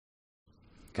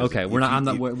Okay, we're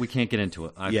not. We can't get into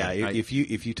it. If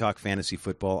you talk fantasy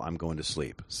football, I'm going to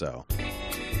sleep. So,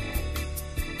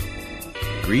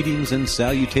 greetings and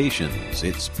salutations.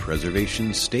 It's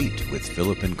Preservation State with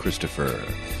Philip and Christopher.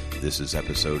 This is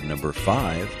episode number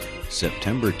 5,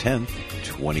 September 10th,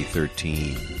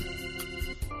 2013.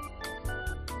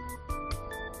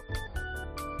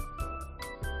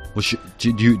 Well,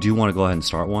 do you want to go ahead and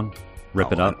start one?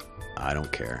 Rip it up? I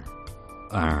don't care.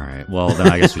 All right. Well, then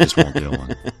I guess we just won't do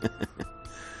one.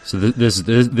 So this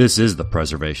is the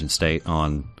Preservation State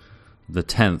on the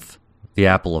 10th, the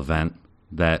Apple event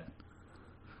that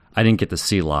I didn't get to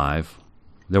see live.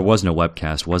 There was no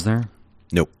webcast, was there?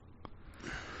 Nope.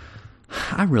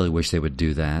 I really wish they would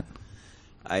do that.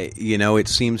 It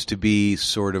seems to be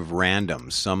sort of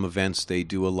random. Some events they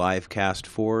do a live cast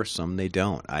for, some they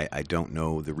don't. I don't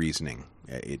know the reasoning.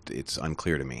 It's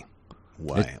unclear to me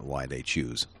why they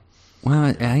choose.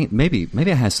 Well, maybe it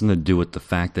has something to do with the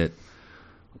fact that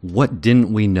what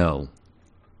didn't we know?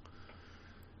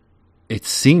 It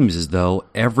seems as though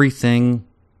everything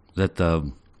that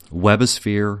the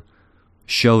webosphere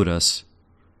showed us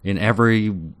in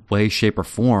every way, shape, or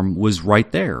form was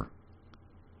right there.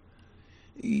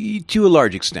 To a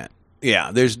large extent.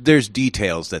 Yeah, there's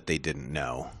details that they didn't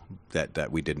know,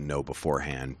 that we didn't know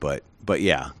beforehand, but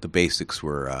yeah, the basics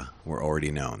were already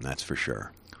known, that's for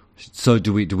sure. So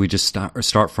do we just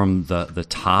start from the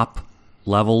top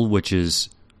level, which is,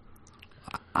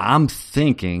 I'm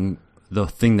thinking the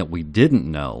thing that we didn't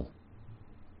know,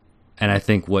 and I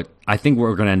think we're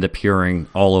going to end up hearing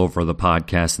all over the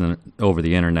podcast and over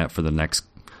the internet for the next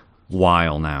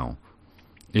while now,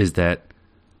 is that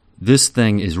this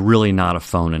thing is really not a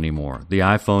phone anymore. The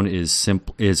iPhone is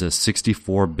a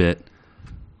 64-bit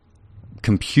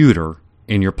computer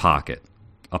in your pocket,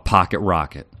 a pocket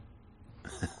rocket.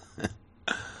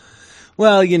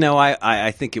 Well,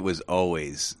 I think that was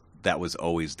always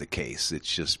the case.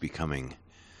 It's just becoming.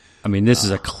 I mean, this is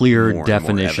a clear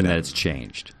definition that it's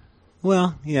changed.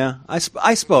 Well, yeah, I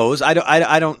suppose.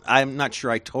 I'm not sure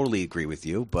I totally agree with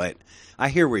you, but I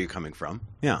hear where you're coming from.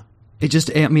 Yeah.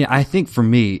 I think for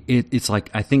me, it's like,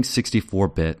 I think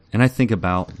 64-bit, and I think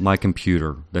about my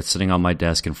computer that's sitting on my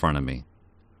desk in front of me.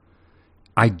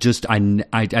 It just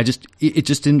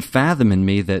didn't fathom in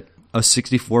me that a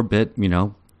 64-bit,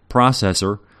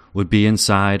 processor would be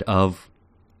inside of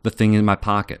the thing in my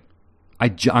pocket.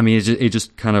 It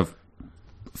just kind of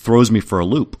throws me for a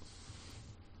loop.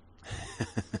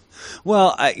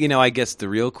 Well, I guess the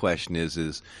real question is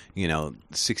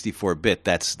 64-bit.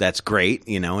 That's great,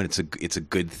 and it's a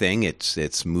good thing.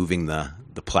 It's moving the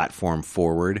platform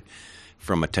forward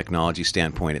from a technology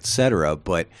standpoint, et cetera.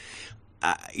 But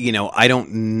I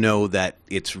don't know that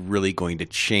it's really going to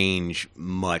change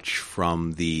much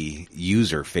from the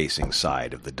user-facing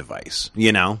side of the device.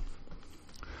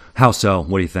 How so?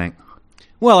 What do you think?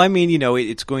 Well,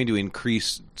 it's going to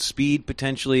increase speed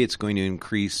potentially. It's going to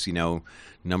increase,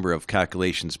 number of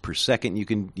calculations per second you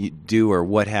can do or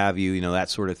what have you, that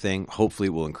sort of thing. Hopefully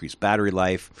it will increase battery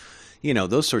life,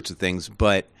 those sorts of things.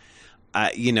 But,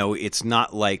 it's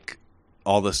not like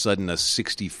all of a sudden a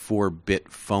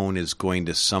 64-bit phone is going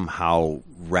to somehow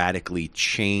radically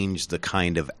change the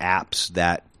kind of apps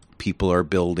that people are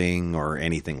building or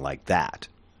anything like that.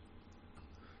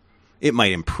 It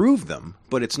might improve them,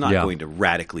 but it's not going to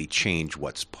radically change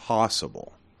what's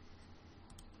possible.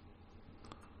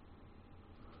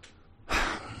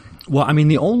 Well,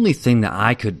 the only thing that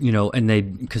I could,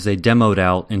 because they demoed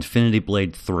out Infinity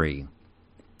Blade 3,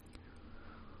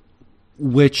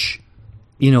 which,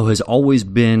 has always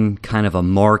been kind of a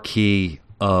marquee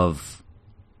of,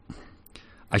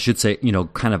 I should say,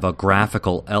 kind of a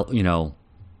graphical,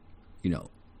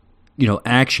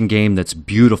 action game that's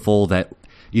beautiful, that,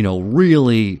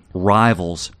 really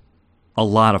rivals a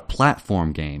lot of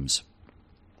platform games.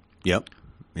 Yep.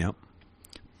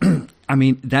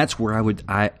 That's where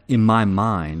in my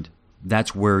mind,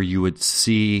 that's where you would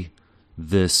see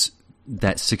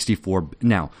that 64.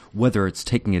 Now, whether it's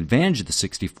taking advantage of the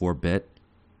 64-bit,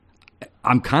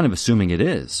 I'm kind of assuming it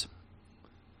is.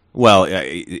 Well,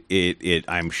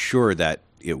 I'm sure that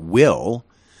it will,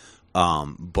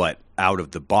 but out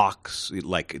of the box,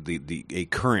 like a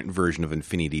current version of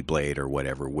Infinity Blade or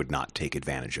whatever would not take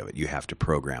advantage of it. You have to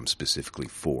program specifically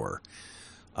for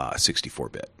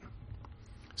 64-bit.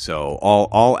 So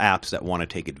all apps that want to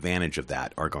take advantage of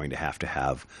that are going to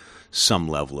have some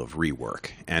level of rework.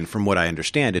 And from what I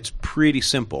understand, it's pretty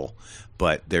simple,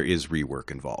 but there is rework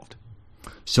involved.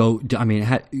 So,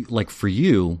 for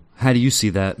you, how do you see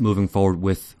that moving forward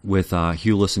with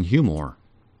Hueless and Humor?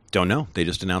 Don't know. They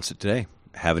just announced it today.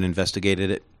 Haven't investigated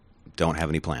it Don't have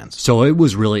any plans. So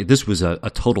this was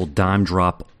a total dime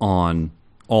drop on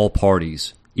all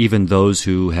parties, even those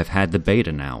who have had the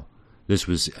beta now. This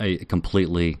was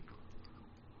completely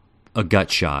a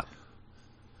gut shot.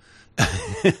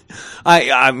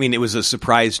 I mean, it was a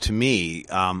surprise to me.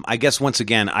 I guess once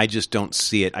again, I just don't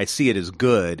see it. I see it as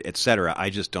good, etc. I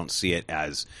just don't see it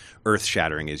as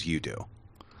earth-shattering as you do.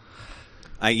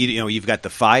 You've got the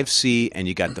 5C and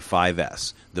you got the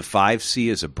 5S. The 5C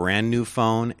is a brand new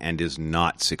phone and is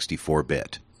not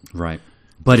 64-bit. Right.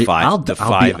 But the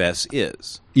 5S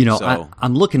is.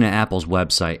 I'm looking at Apple's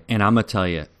website, and I'm going to tell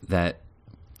you that,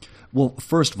 well,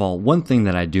 first of all, one thing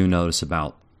that I do notice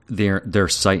about their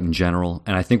site in general,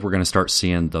 and I think we're going to start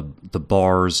seeing the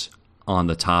bars on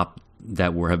the top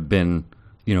that have been,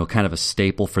 kind of a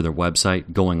staple for their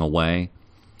website going away,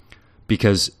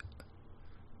 because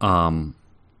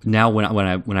now when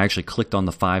I actually clicked on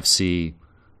the 5C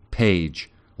page,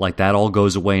 like that all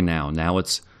goes away now. Now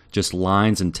it's just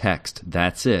lines and text.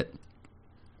 That's it.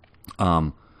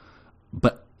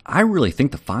 But I really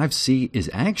think the 5C is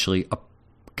actually a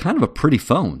kind of a pretty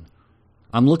phone.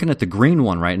 I'm looking at the green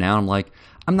one right now. I'm like,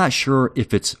 I'm not sure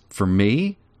if it's for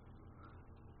me,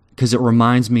 because it kind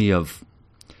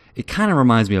of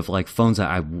reminds me of like phones that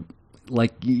I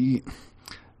like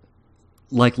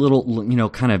little,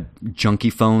 kind of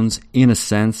junky phones in a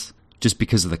sense, just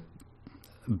because of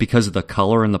the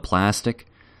color and the plastic.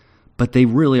 But they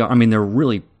really are. I mean, they're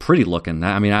really pretty looking.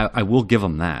 I mean, I will give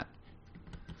them that.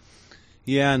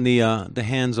 Yeah, and the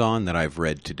hands-on that I've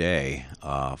read today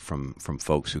from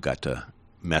folks who got to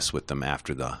mess with them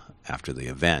after the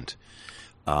event,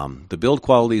 the build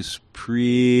quality is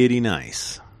pretty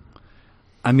nice.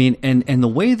 I mean, and the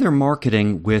way they're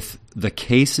marketing with the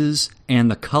cases and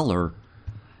the color,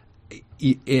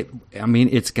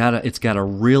 it's got a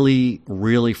really,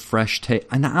 really fresh take.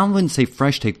 And I wouldn't say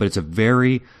fresh take, but it's a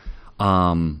very,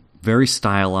 very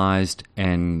stylized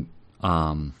and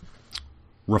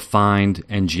refined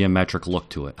and geometric look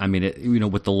to it. I mean,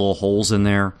 with the little holes in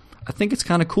there, I think it's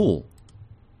kind of cool.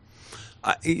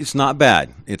 It's not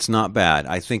bad. It's not bad.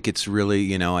 I think it's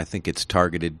really, I think it's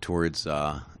targeted towards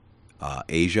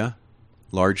Asia,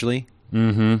 largely.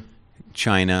 Mm-hmm.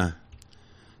 China,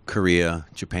 Korea,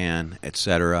 Japan,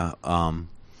 etc.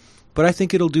 But I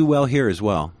think it'll do well here as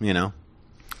well. I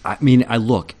mean,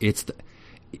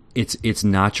 it's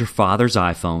not your father's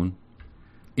iPhone.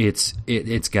 It's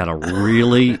got a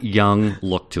really young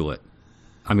look to it.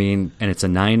 I mean, and it's a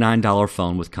 $99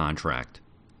 phone with contract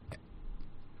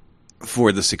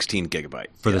for the 16 gigabyte.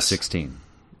 For the 16.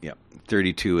 Yep,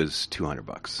 32 is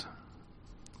 $200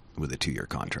 with a 2-year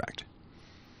contract.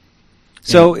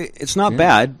 So it's not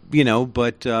bad,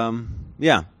 but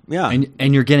yeah.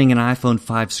 And you're getting an iPhone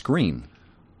 5 screen.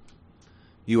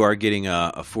 You are getting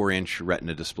a 4-inch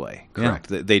Retina display,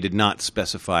 correct? Yeah. They did not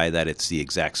specify that it's the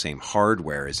exact same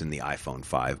hardware as in the iPhone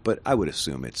 5, but I would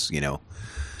assume it's,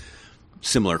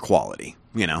 similar quality,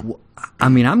 I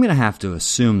mean, I'm going to have to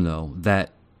assume, though, that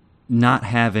not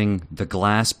having the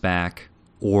glass back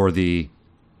or the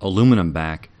aluminum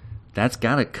back, that's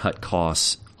got to cut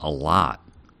costs a lot.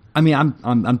 I mean,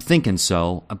 I'm thinking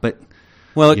so, but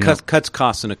well, it cuts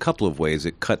costs in a couple of ways.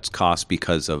 It cuts costs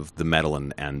because of the metal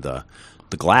and the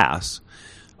glass,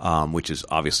 which is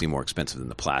obviously more expensive than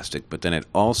the plastic. But then it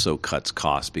also cuts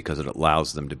costs because it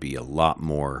allows them to be a lot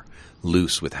more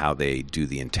loose with how they do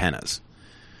the antennas.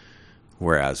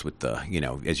 Whereas with the,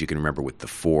 as you can remember with the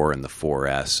 4 and the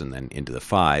 4S and then into the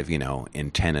 5,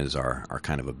 antennas are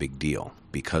kind of a big deal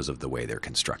because of the way they're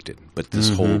constructed. But this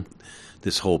whole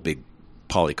big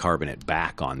polycarbonate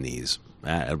back on these,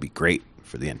 it'll be great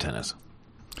for the antennas.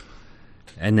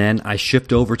 And then I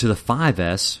shift over to the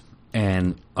 5S,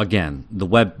 and again, the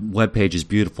web page is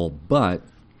beautiful, but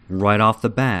right off the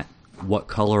bat, what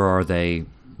color are they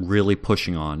really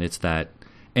pushing on? It's that,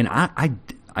 and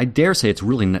I dare say it's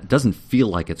really doesn't feel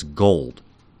like it's gold,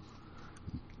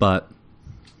 but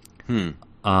I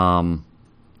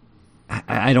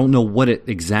don't know what it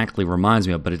exactly reminds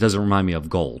me of, but it doesn't remind me of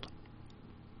gold.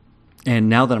 And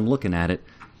now that I'm looking at it,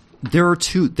 there are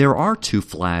two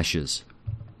flashes.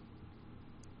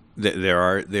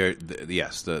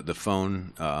 Yes, the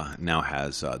phone now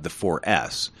has the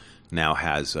 4S now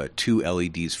has 2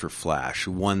 LEDs for flash.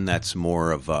 One that's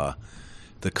more of the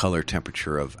color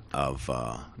temperature of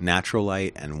natural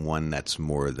light, and one that's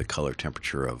more the color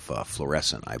temperature of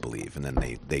fluorescent, I believe. And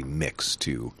then they mix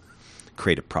to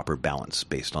create a proper balance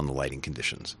based on the lighting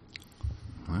conditions.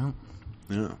 Well,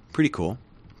 yeah, pretty cool.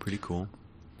 Pretty cool.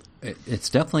 It's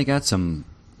definitely got some,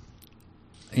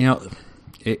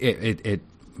 it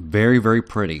very, very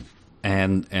pretty.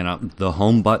 And the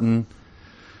home button,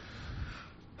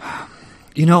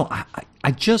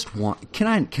 I just want. Can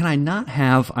I not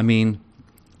have? I mean,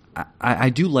 I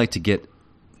do like to get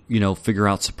figure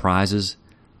out surprises,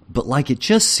 but like it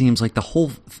just seems like the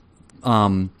whole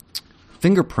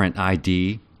fingerprint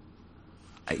ID.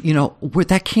 Where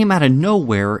that came out of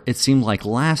nowhere. It seemed like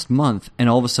last month, and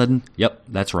all of a sudden, yep,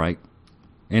 that's right,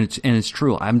 and it's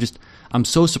true. I'm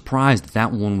so surprised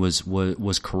that one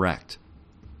was correct.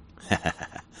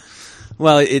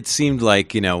 Well, it seemed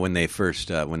like when it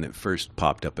first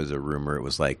popped up as a rumor, it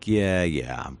was like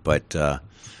yeah, but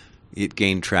it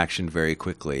gained traction very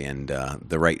quickly, and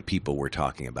the right people were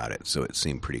talking about it, so it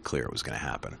seemed pretty clear it was going to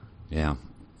happen. Yeah,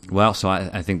 well, so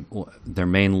I think their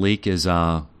main leak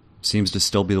seems to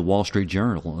still be the Wall Street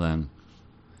Journal. Then,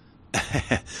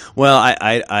 well,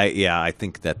 I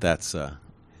think that's.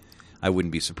 I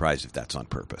wouldn't be surprised if that's on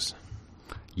purpose.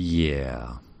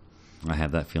 Yeah, I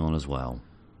have that feeling as well.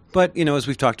 But, as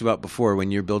we've talked about before,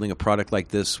 when you're building a product like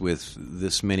this with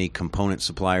this many component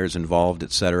suppliers involved,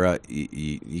 et cetera,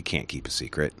 you can't keep a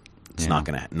secret. It's not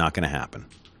gonna happen.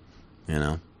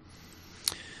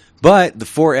 But the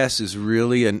 4S is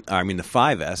really the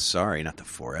 5S. Sorry, not the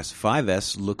 4S.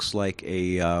 5S looks like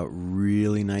a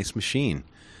really nice machine.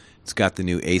 It's got the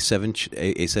new A7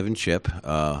 chip,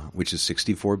 which is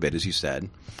 64-bit, as you said.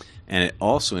 And it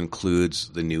also includes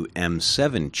the new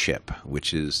M7 chip,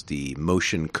 which is the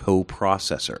motion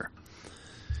coprocessor,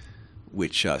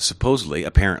 which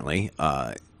apparently,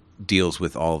 deals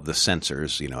with all of the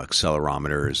sensors,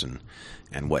 accelerometers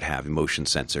and what have you, motion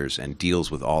sensors, and deals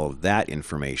with all of that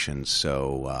information.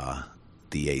 So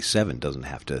the A7 doesn't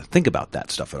have to think about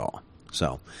that stuff at all.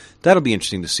 So that'll be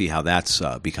interesting to see how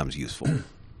that becomes useful.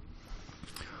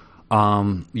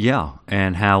 Yeah,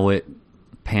 and how it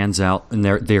pans out, and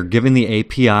they're giving the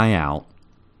API out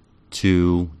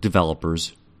to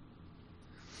developers.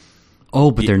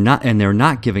 Oh, but they're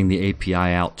not giving the API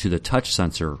out to the touch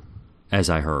sensor, as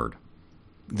I heard.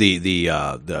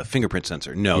 The fingerprint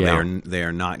sensor. No, yeah. they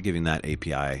are not giving that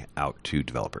API out to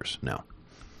developers. No.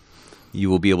 You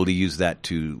will be able to use that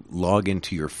to log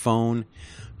into your phone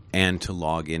and to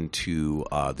log into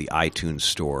the iTunes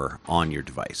store on your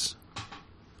device.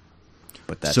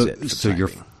 But that's it.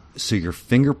 So your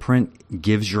fingerprint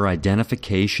gives your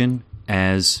identification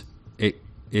as it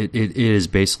is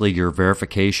basically your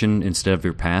verification instead of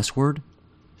your password?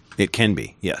 It can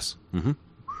be, yes. Mm-hmm.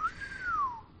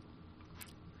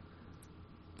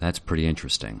 That's pretty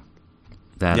interesting.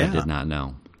 That I did not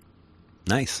know.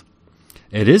 Nice.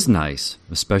 It is nice,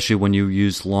 especially when you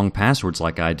use long passwords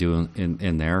like I do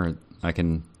in there. I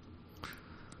can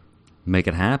make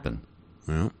it happen.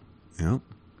 Yeah. Yeah.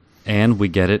 And we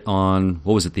get it on,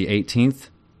 what was it, the 18th?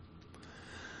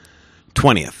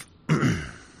 20th.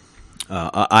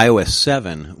 iOS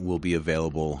 7 will be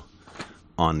available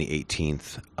on the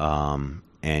 18th,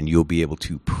 and you'll be able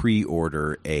to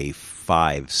pre-order a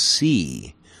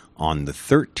 5C on the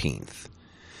 13th.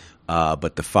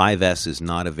 But the 5S is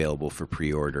not available for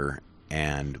pre-order,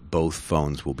 and both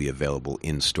phones will be available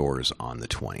in stores on the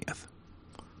 20th.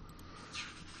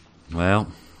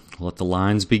 Well, let the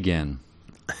lines begin.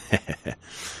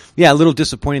 Yeah, a little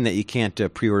disappointing that you can't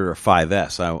pre-order a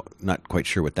 5S. I'm not quite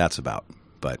sure what that's about,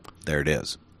 but there it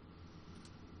is.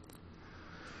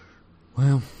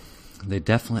 Well, they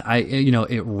definitely,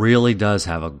 it really does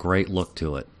have a great look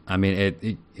to it. I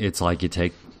mean, it's like you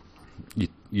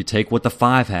take what the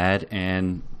 5 had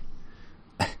and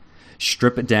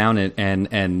strip it down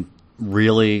and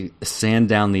really sand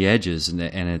down the edges, and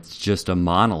it's just a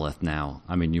monolith now.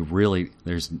 I mean,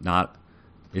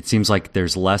 it seems like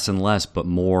there's less and less, but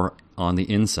more on the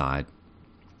inside.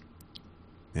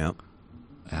 Yeah.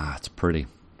 It's pretty.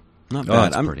 Not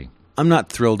bad. It's pretty. I'm not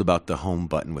thrilled about the home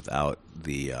button without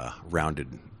the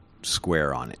rounded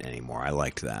square on it anymore. I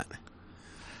liked that.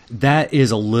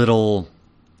 That's a little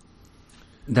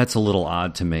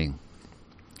odd to me.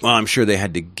 Well, I'm sure they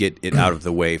had to get it out of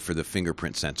the way for the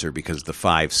fingerprint sensor because the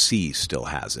 5C still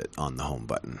has it on the home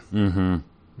button. Mm-hmm.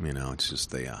 It's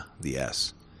just the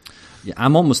S. Yeah,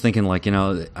 I'm almost thinking like,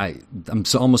 I'm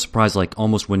almost surprised, like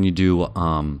almost when you do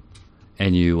and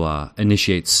you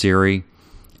initiate Siri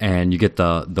and you get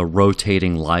the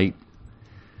rotating light.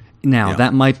 Now,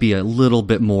 that might be a little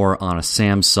bit more on a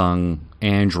Samsung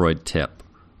Android tip.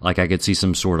 Like I could see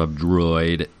some sort of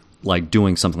Droid like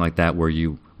doing something like that where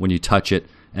when you touch it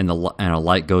and a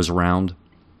light goes around.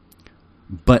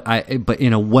 But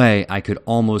in a way, I could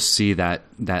almost see that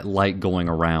light going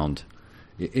around.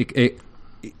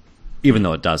 Even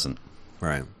though it doesn't.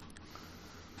 Right.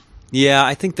 Yeah,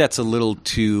 I think that's a little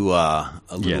too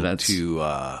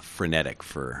frenetic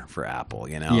for Apple.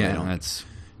 Yeah,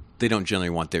 they don't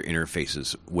generally want their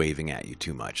interfaces waving at you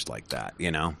too much like that.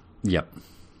 Yep.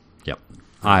 Yep.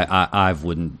 I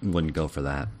wouldn't go for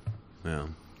that. Yeah.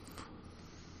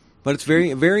 But it's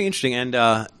very, very interesting. And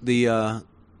the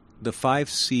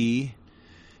 5C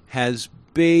has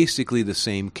basically the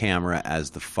same camera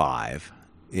as the 5.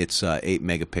 It's 8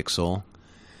 megapixel.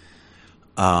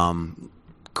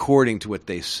 According to what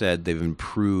they said, they've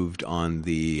improved on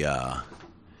the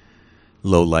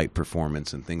low light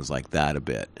performance and things like that a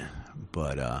bit.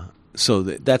 But so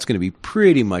that's going to be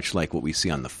pretty much like what we see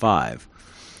on the 5.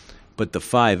 But the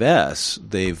 5S,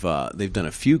 they've done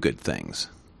a few good things,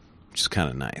 which is kind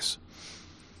of nice.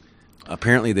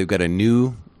 Apparently, they've got a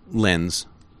new lens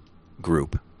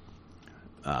group,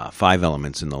 5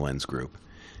 elements in the lens group,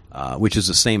 which is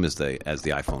the same as the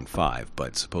iPhone 5,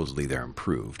 but supposedly they're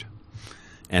improved.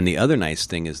 And the other nice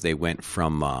thing is they went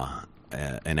from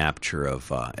an aperture of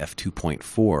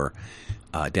f2.4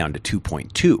 down to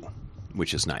 2.2,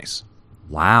 which is nice.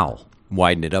 Wow.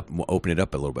 Widen it up, open it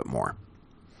up a little bit more.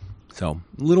 So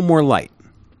a little more light,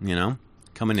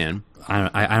 coming in.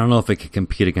 I don't know if it could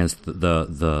compete against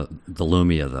the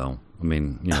Lumia though. I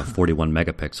mean, 41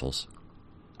 megapixels.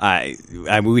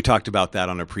 We talked about that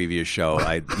on a previous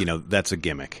show. That's a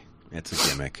gimmick. It's a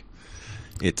gimmick.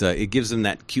 It gives them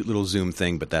that cute little zoom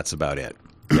thing, but that's about it.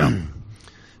 Yeah.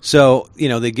 So,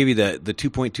 they give you the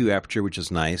 2.2 aperture, which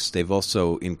is nice. They've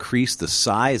also increased the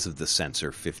size of the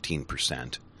sensor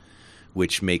 15%,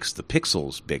 which makes the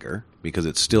pixels bigger because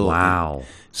it's still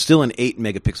still an 8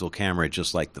 megapixel camera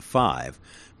just like the 5,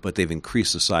 but they've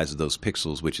increased the size of those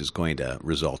pixels, which is going to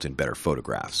result in better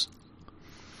photographs.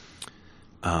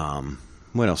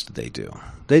 What else did they do?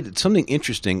 They did something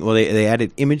interesting. Well, they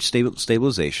added image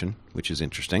stabilization, which is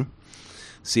interesting.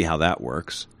 See how that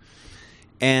works.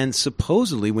 And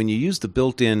supposedly, when you use the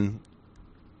built-in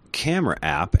camera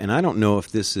app, and I don't know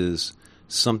if this is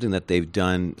something that they've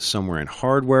done somewhere in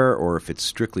hardware or if it's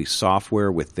strictly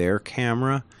software with their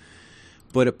camera,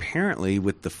 but apparently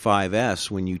with the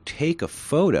 5S, when you take a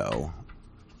photo,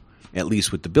 at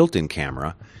least with the built-in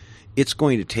camera, it's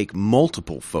going to take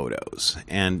multiple photos.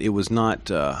 And it was not,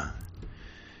 the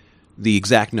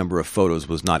exact number of photos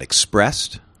was not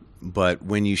expressed, but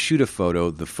when you shoot a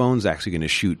photo, the phone's actually going to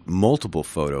shoot multiple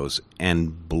photos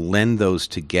and blend those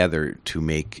together to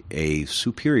make a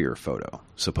superior photo,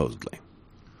 supposedly.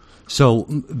 So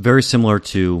very similar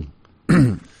to,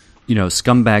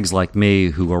 scumbags like me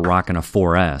who are rocking a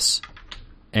 4S,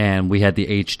 and we had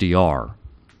the HDR.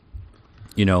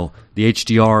 The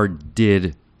HDR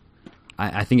did,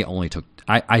 I think it only took,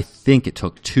 I think it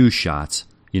took 2 shots,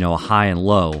 a high and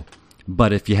low.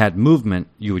 But if you had movement,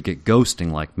 you would get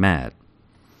ghosting like mad.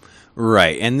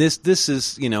 Right, and this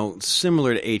is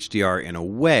similar to HDR in a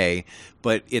way,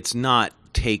 but it's not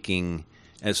taking,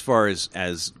 as far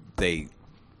as they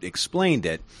explained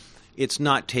it, it's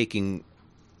not taking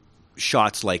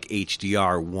shots like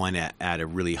HDR, one at a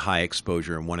really high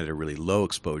exposure and one at a really low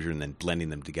exposure, and then blending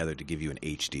them together to give you an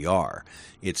HDR.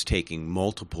 It's taking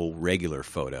multiple regular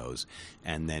photos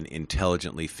and then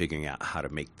intelligently figuring out how to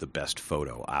make the best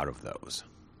photo out of those.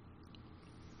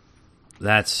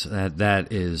 That's a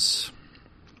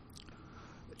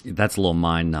little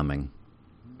mind numbing.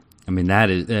 I mean, that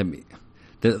is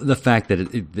the fact that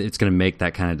it's going to make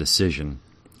that kind of decision.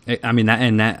 I mean,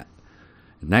 that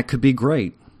could be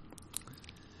great.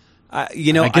 I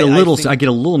get a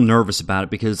little nervous about it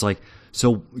because,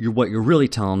 what you're really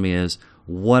telling me is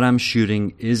what I'm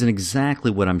shooting isn't exactly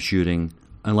what I'm shooting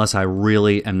unless I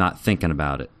really am not thinking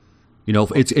about it.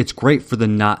 It's great for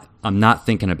I'm not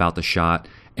thinking about the shot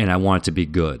and I want it to be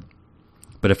good.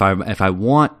 But if I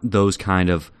want those kind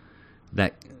of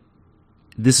that,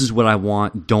 this is what I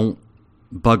want, don't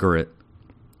bugger it.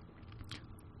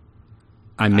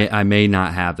 I may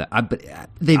not have that, but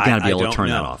they've got to be able to turn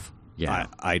that off. Yeah,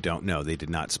 I don't know. They did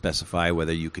not specify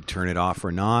whether you could turn it off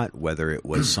or not, whether it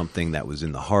was something that was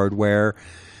in the hardware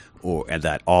or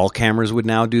that all cameras would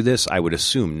now do this. I would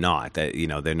assume not, that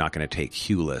they're not going to take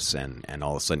Hueless and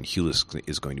all of a sudden Hueless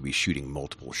is going to be shooting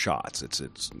multiple shots.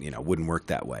 It's wouldn't work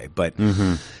that way. But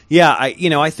yeah,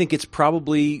 I think it's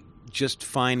probably just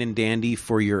fine and dandy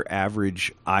for your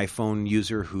average iPhone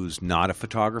user who's not a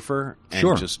photographer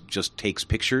and just takes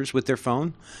pictures with their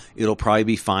phone. It'll probably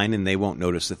be fine and they won't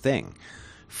notice a thing.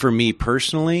 For me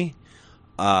personally,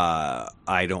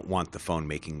 I don't want the phone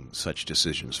making such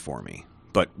decisions for me,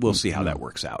 but we'll see how that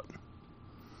works out.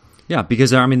 Yeah,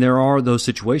 because there are those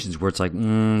situations where it's like,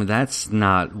 that's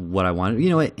not what I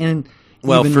wanted. And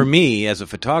for me as a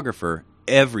photographer,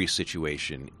 every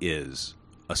situation is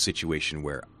a situation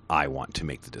where I want to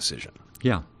make the decision.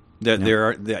 Yeah.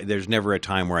 There's never a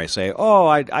time where I say, "Oh,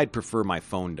 I'd prefer my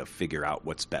phone to figure out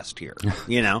what's best here."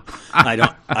 You know,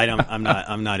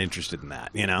 I'm not interested in that.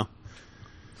 You know,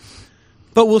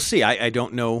 but we'll see. I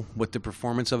don't know what the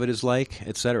performance of it is like,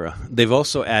 etc. They've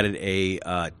also added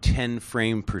a 10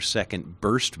 frame per second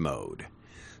burst mode.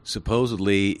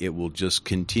 Supposedly, it will just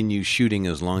continue shooting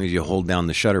as long as you hold down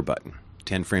the shutter button.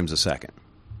 10 frames a second.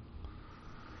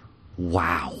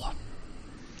 Wow.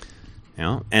 You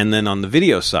know? And then on the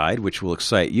video side, which will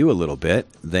excite you a little bit,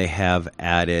 they have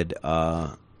added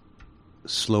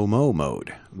slow-mo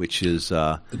mode, which is...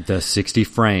 the 60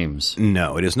 frames.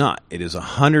 No, it is not. It is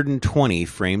 120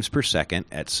 frames per second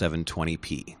at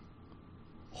 720p.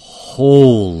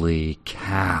 Holy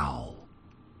cow.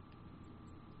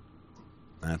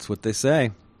 That's what they say.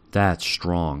 That's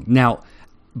strong. Now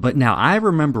I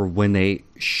remember when they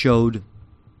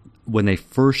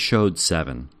first showed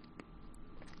 7,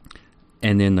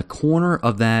 and in the corner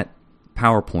of that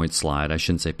PowerPoint slide, I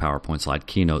shouldn't say PowerPoint slide,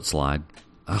 keynote slide.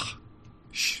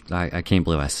 I can't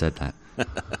believe I said that.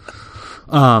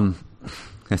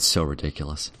 That's so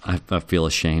ridiculous. I feel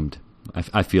ashamed.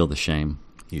 I feel the shame.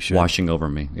 You should. Washing over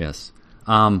me, yes.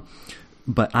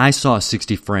 But I saw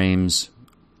 60 frames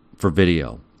for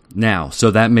video. Now,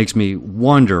 so that makes me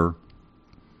wonder,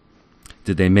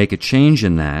 did they make a change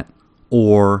in that?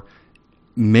 Or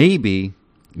maybe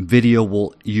video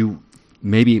will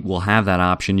have that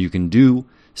option. You can do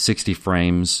 60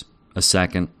 frames a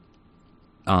second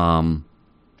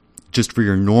just for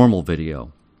your normal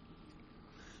video.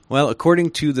 Well, according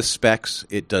to the specs,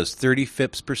 it does 30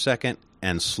 FIPS per second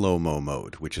and slow-mo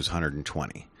mode, which is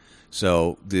 120.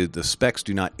 So the specs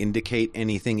do not indicate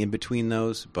anything in between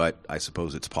those, but I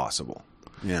suppose it's possible.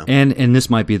 Yeah. And this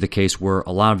might be the case where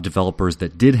a lot of developers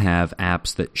that did have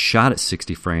apps that shot at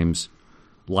 60 frames,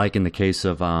 like in the case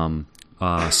of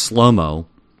slow-mo,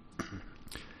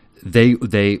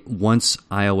 they once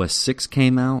iOS 6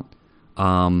 came out,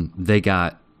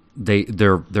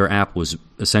 their app was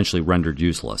essentially rendered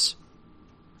useless.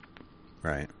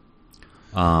 Right.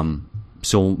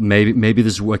 So maybe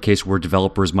this is a case where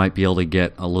developers might be able to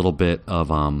get a little bit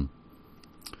of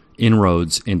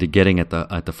inroads into getting at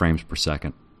the frames per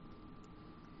second.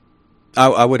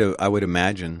 I would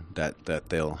imagine that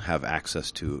they'll have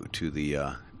access to the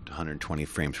 120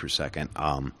 frames per second.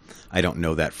 I don't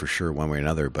know that for sure one way or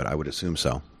another, but I would assume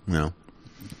so. You know,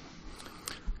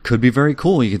 could be very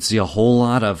cool. You could see a whole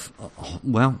lot of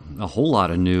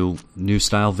new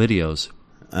style videos.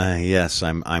 Yes,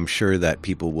 I'm sure that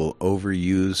people will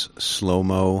overuse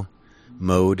slow-mo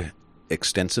mode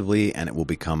extensively, and it will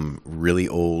become really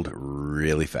old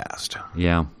really fast.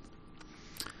 Yeah.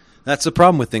 That's the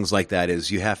problem with things like that,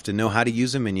 is you have to know how to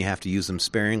use them, and you have to use them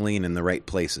sparingly and in the right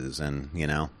places, and, you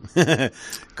know,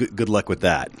 good luck with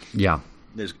that. Yeah.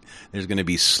 There's going to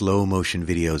be slow-motion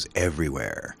videos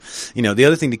everywhere. You know, the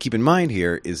other thing to keep in mind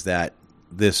here is that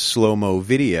this slow-mo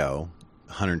video,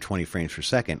 120 frames per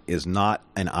second, is not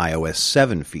an iOS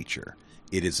 7 feature.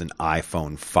 It is an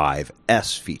iPhone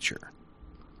 5S feature.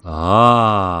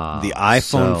 The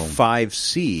iPhone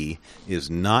 5C is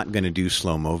not going to do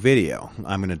slow-mo video.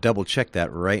 I'm going to double-check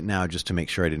that right now just to make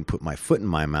sure I didn't put my foot in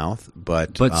my mouth.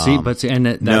 But see, and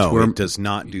that's no, where it does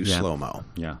not do slow-mo.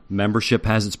 Yeah, membership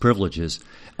has its privileges.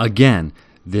 Again,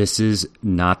 this is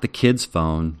not the kid's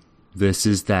phone. This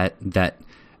is that.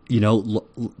 You know,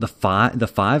 the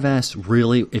 5S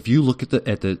really, if you look at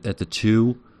the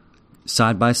two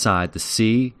side by side, the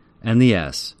C and the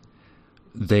S,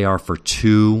 they are for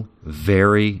two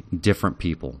very different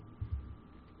people.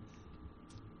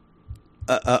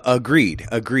 Agreed.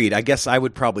 I guess I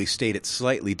would probably state it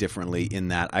slightly differently in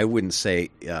that I wouldn't say,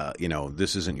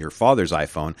 this isn't your father's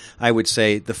iPhone. I would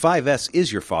say the 5S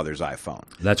is your father's iPhone.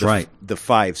 That's right. The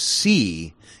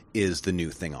 5C is the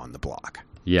new thing on the block.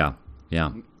 Yeah.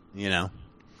 You know?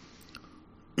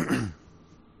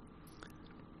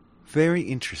 Very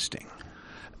interesting.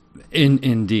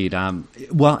 Indeed.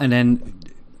 Well, and then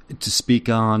to speak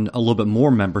on a little bit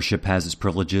more, membership has its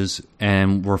privileges,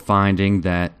 and we're finding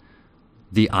that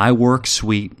the iWork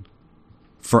suite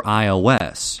for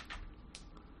iOS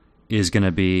is going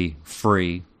to be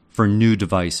free for new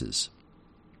devices.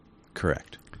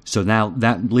 Correct. So now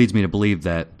that leads me to believe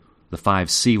that the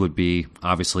 5C would be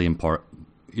obviously in part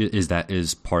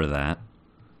is part of that.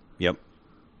 Yep.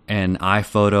 And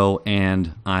iPhoto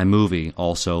and iMovie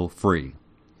also free.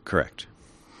 Correct.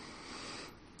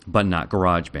 But not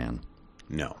GarageBand.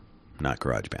 No, not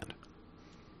GarageBand.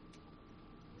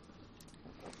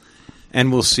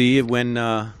 And we'll see when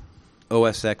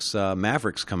OS X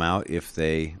Mavericks come out if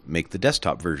they make the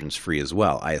desktop versions free as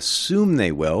well. I assume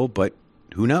they will, but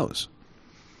who knows?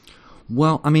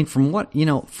 Well, I mean, from what,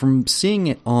 from seeing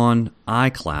it on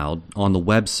iCloud, on the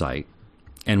website,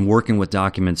 and working with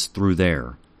documents through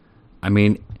there, I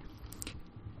mean,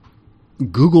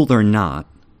 Google they're not,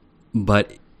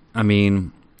 but, I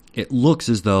mean, it looks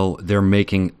as though they're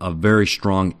making a very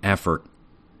strong effort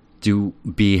to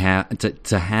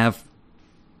to have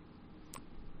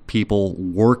people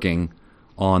working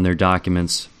on their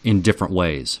documents in different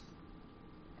ways.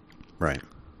 Right.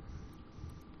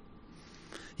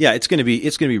 Yeah, it's going to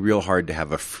be real hard to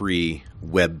have a free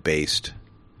web-based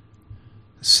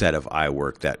set of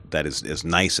iWork that is as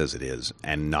nice as it is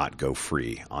and not go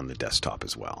free on the desktop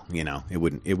as well. It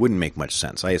wouldn't make much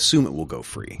sense. I assume it will go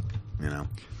free.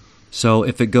 So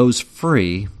if it goes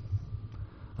free,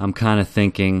 I'm kind of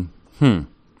thinking,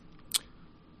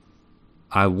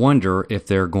 I wonder if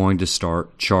they're going to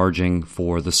start charging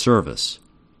for the service.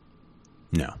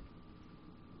 No.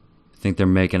 I think they're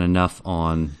making enough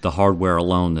on the hardware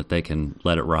alone that they can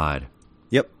let it ride.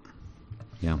 Yep.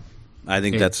 Yeah. I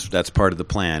think that's part of the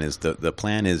plan. Is the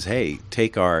plan is, hey,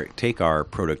 take our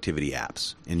productivity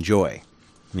apps, enjoy,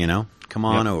 come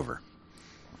on over.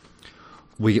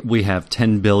 We have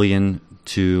 $10 billion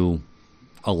to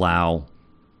allow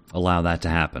that to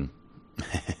happen.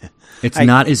 It's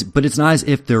not as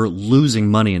if they're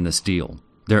losing money in this deal.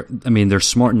 They're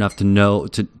smart enough to know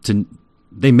to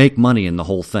they make money in the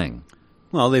whole thing.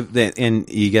 Well, and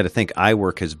you got to think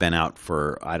iWork has been out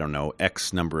for, I don't know,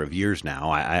 X number of years now.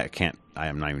 I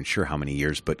am not even sure how many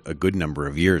years, but a good number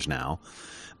of years now.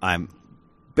 I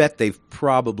bet they've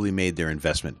probably made their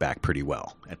investment back pretty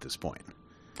well at this point.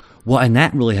 Well, and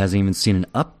that really hasn't even seen an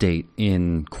update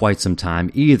in quite some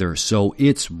time either. So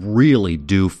it's really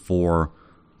due for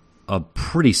a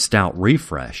pretty stout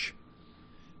refresh.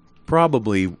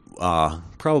 Probably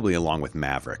along with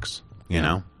Mavericks, you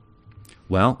know.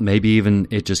 Well, maybe even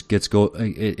it just gets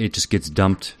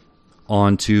dumped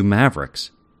onto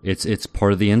Mavericks. It's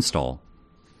part of the install.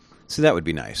 So that would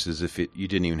be nice, as if you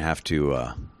didn't even have to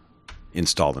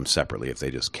install them separately if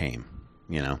they just came,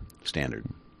 standard.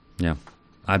 Yeah,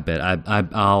 I bet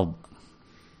I'll.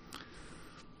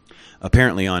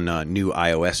 Apparently, on new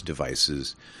iOS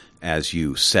devices, as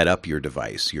you set up your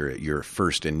device, your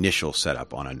first initial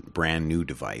setup on a brand new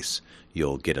device,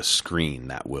 you'll get a screen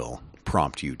that will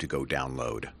prompt you to go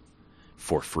download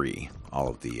for free all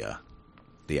of the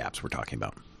apps we're talking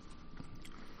about.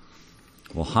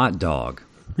 Well, hot dog.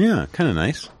 Yeah, kind of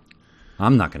nice.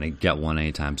 I'm not going to get one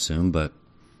anytime soon, but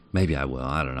maybe I will.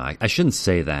 I don't know. I shouldn't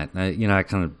say that. I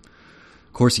kind of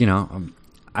course,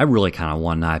 I really kind of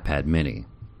want an iPad Mini.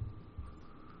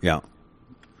 Yeah.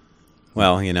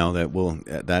 Well,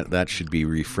 that should be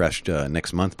refreshed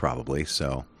next month probably.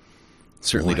 So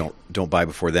certainly don't buy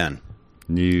before then.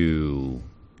 No.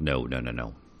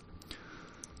 Though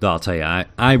I'll tell you,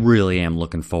 I really am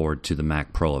looking forward to the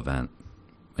Mac Pro event,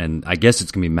 and I guess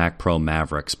it's going to be Mac Pro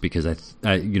Mavericks because I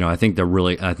think they're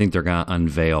going to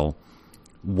unveil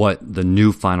what the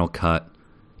new Final Cut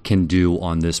can do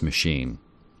on this machine.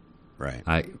 Right.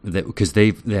 Because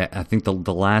I think the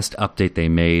last update they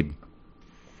made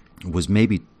was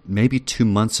maybe 2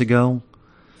 months ago,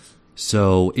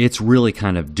 so it's really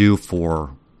kind of due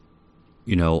for,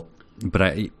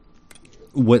 But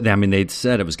they'd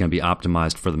said it was going to be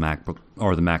optimized for the Mac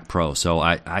or the Mac Pro. So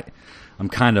I'm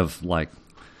kind of like,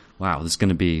 wow, this is going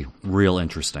to be real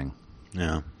interesting.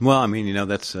 Yeah. Well,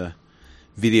 that's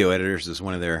video editors is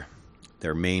one of their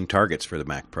main targets for the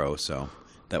Mac Pro, so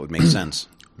that would make sense.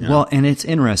 Yeah. Well, and it's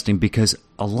interesting because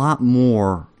a lot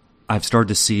more I've started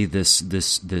to see this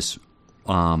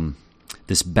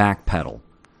backpedal,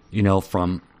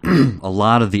 from a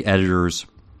lot of the editors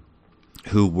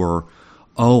who were,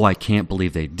 I can't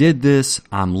believe they did this,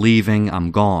 I'm leaving, I'm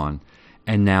gone.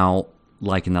 And now,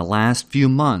 like in the last few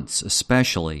months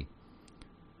especially,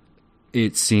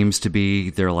 it seems to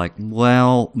be they're like,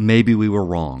 well, maybe we were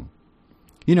wrong.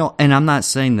 And I'm not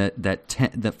saying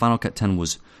that Final Cut 10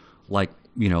 was like,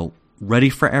 ready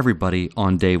for everybody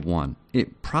on day one.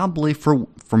 It probably for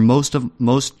most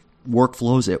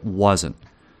workflows it wasn't.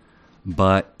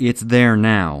 But it's there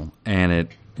now, and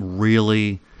it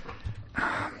really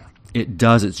it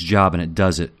does its job, and it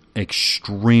does it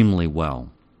extremely well.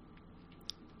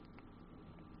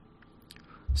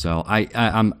 So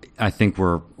I think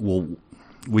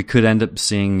we could end up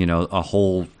seeing a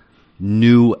whole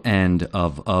new end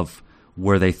of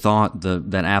where they thought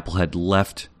that Apple had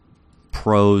left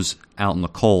Pros out in the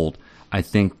cold. I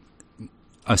think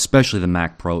especially the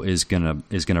Mac Pro is gonna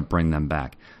bring them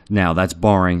back. Now that's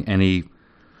barring any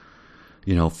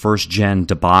first gen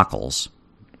debacles,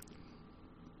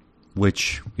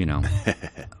 which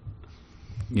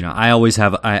I always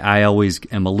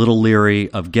am a little leery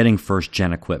of getting first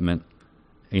gen equipment.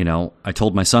 I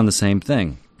told my son the same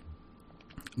thing,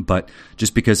 but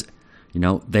just because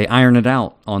they iron it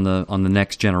out on the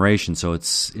next generation, so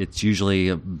it's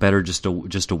usually better just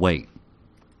to wait.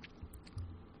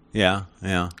 Yeah,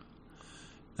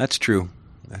 that's true.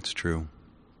 Of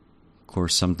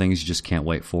course, some things you just can't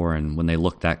wait for, and when they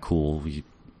look that cool, you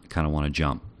kind of want to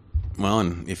jump. Well,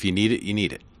 and if you need it, you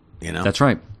need it. That's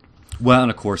right. Well, and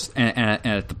of course, and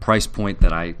at the price point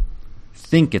that I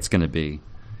think it's going to be,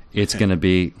 it's going to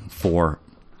be for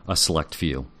a select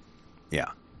few.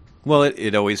 Yeah. Well,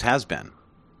 it always has been.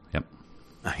 Yep.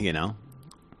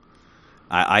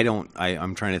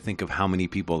 I'm trying to think of how many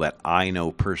people that I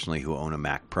know personally who own a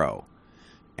Mac Pro,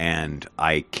 and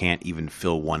I can't even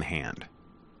fill one hand.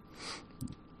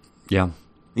 Yeah.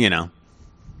 Yeah.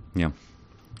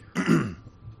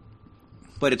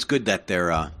 But it's good that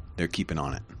they're keeping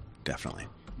on it. Definitely.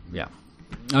 Yeah.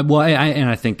 Well,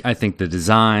 I think the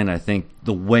design, I think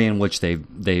the way in which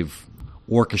they've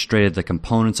orchestrated the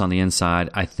components on the inside,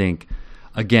 I think,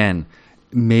 again,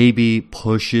 maybe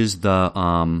pushes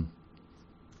the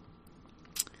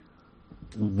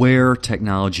where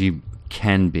technology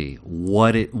can be,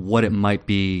 what it might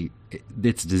be,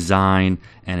 its design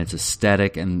and its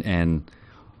aesthetic, and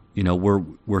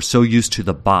we're so used to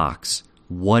the box.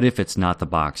 What if it's not the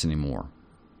box anymore?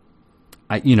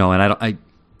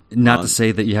 Not to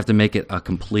say that you have to make it a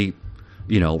complete,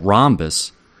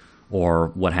 rhombus or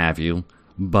what have you,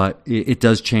 but it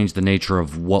does change the nature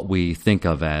of what we think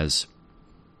of as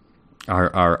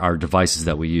our devices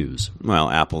that we use. Well,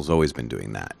 Apple's always been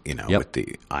doing that, Yep. with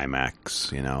the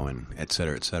iMacs, and et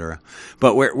cetera, et cetera.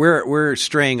 But we're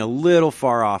straying a little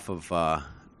far off of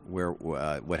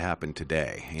what happened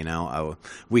today.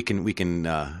 We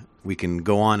can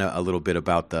go on a little bit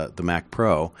about the Mac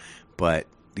Pro, but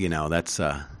that's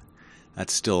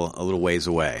still a little ways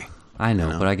away. I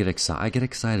know, but I get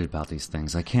excited about these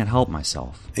things. I can't help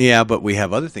myself. Yeah, but we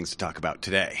have other things to talk about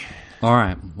today. All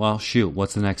right. Well, shoot.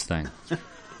 What's the next thing?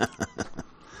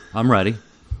 I'm ready.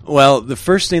 Well, the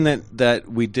first thing that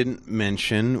we didn't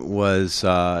mention was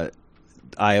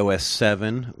iOS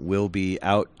 7 will be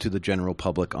out to the general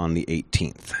public on the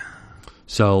 18th.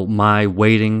 So my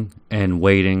waiting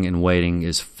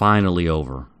is finally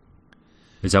over.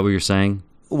 Is that what you're saying?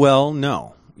 Well,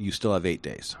 no. You still have 8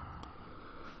 days.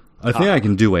 I think I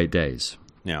can do 8 days.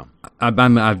 Yeah. I've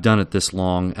done it this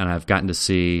long, and I've gotten to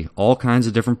see all kinds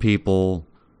of different people,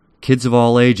 kids of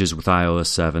all ages with iOS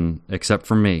 7, except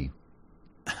for me.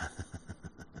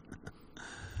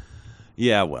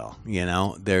 Yeah, well,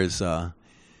 there's,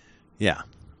 yeah.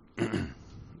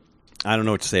 I don't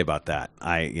know what to say about that.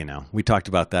 We talked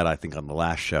about that, I think, on the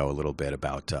last show a little bit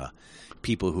about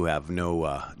people who have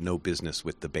no business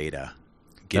with the beta.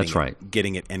 That's right.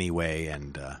 Getting it anyway,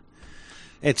 and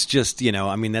it's just,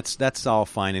 that's all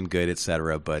fine and good, et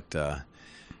cetera, but,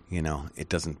 it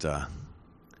doesn't, I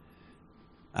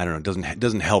don't know, it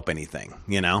doesn't help anything,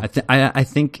 I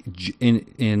think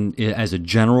in as a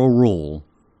general rule,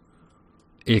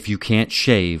 if you can't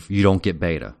shave, you don't get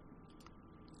beta.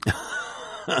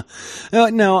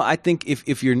 No, I think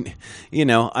if you're,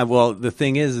 well, the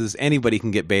thing is anybody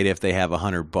can get beta if they have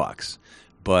 $100,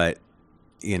 but,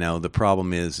 the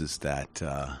problem is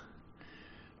that,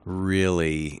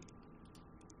 really,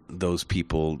 those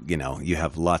people, you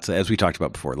have lots of, as we talked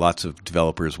about before, lots of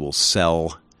developers will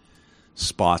sell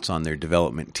spots on their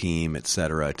development team, et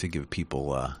cetera, to give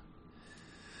people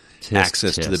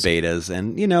access to the betas.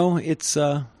 And,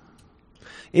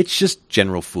 it's just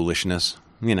general foolishness,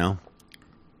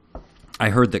 I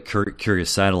heard that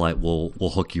Curious Satellite will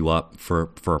hook you up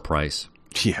for a price.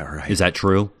 Yeah, right. Is that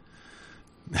true?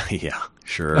 Yeah,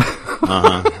 sure.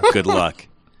 Good luck.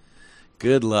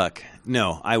 Good luck.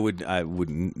 No, I would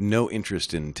no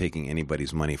interest in taking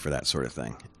anybody's money for that sort of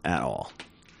thing at all.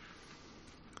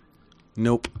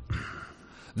 Nope.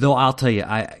 Though I'll tell you,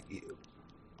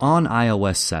 on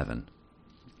iOS 7,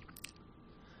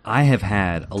 I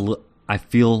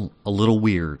feel a little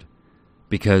weird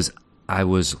because I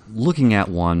was looking at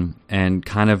one and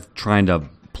kind of trying to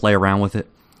play around with it,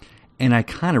 and I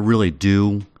kind of really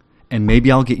do, and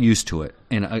maybe I'll get used to it.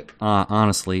 And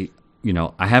honestly,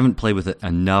 I haven't played with it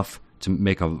enough to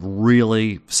make a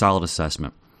really solid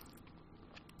assessment.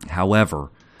 However,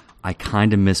 I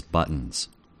kind of miss buttons.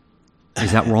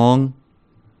 Is that wrong?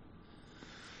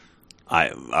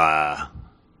 Well,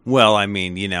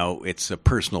 it's a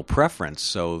personal preference,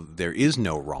 so there is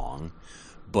no wrong,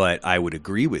 but I would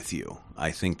agree with you.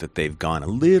 I think that they've gone a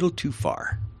little too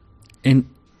far. And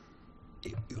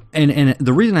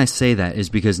the reason I say that is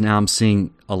because now I'm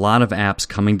seeing a lot of apps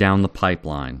coming down the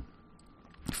pipeline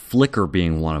Flickr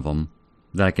being one of them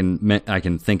that I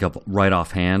can think of right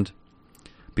offhand,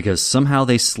 because somehow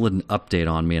they slid an update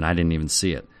on me and I didn't even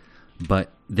see it.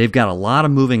 But they've got a lot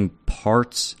of moving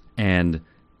parts and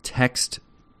text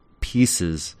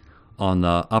pieces on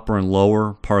the upper and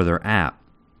lower part of their app.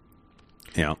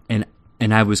 Yeah. And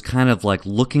I was kind of like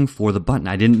looking for the button.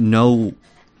 I didn't know.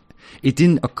 It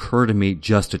didn't occur to me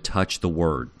just to touch the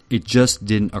word. It just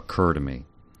didn't occur to me.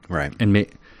 Right. And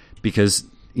because,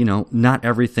 not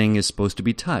everything is supposed to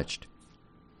be touched.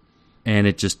 And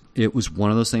it was one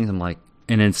of those things. I'm like,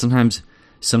 and then sometimes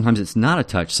it's not a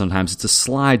touch. Sometimes it's a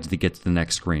slide to get to the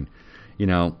next screen.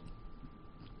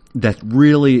 That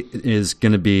really is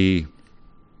going to be,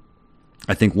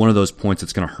 I think, one of those points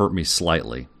that's going to hurt me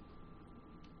slightly.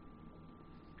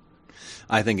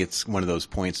 I think it's one of those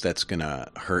points that's going to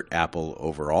hurt Apple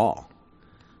overall.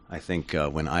 I think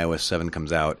when iOS 7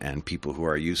 comes out and people who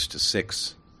are used to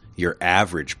 6, your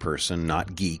average person,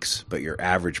 not geeks, but your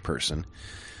average person,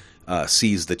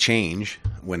 sees the change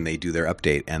when they do their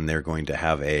update, and they're going to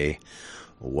have a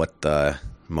what the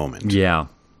moment. Yeah.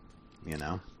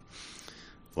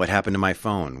 What happened to my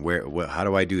phone? How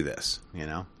do I do this?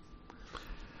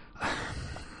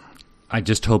 I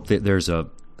just hope that there's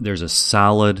a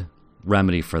solid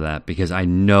remedy for that, because I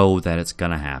know that it's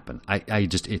going to happen.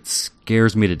 It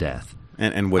scares me to death.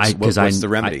 And what's the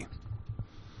remedy?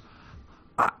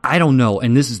 I don't know,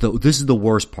 and this is the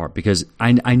worst part, because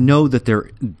I know that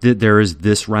there is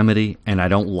this remedy, and I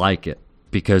don't like it,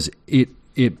 because it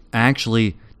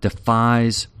actually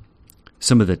defies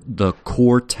some of the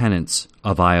core tenets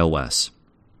of iOS,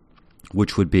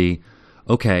 which would be,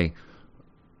 okay,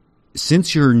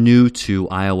 since you're new to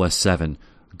iOS 7,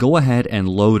 go ahead and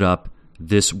load up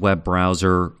this web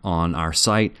browser on our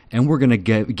site, and we're going to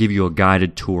give you a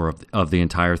guided tour of the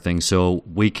entire thing so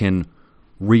we can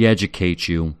re-educate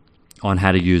you on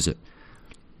how to use it.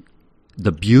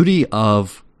 The beauty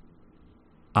of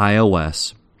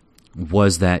iOS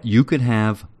was that you could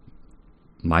have,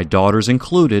 my daughters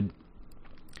included,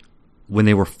 when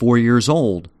they were 4 years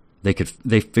old, they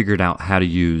figured out how to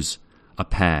use a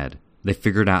pad. They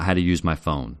figured out how to use my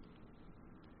phone.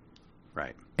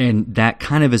 Right. And that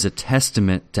kind of is a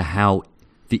testament to how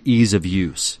the ease of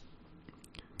use.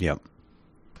 Yep.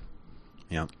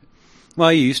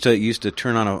 Well, you used to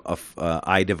turn on a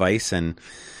iDevice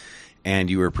and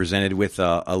you were presented with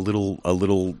a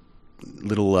little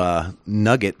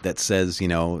nugget that says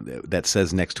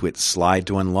next to it, slide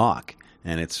to unlock,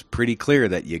 and it's pretty clear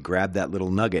that you grab that little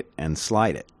nugget and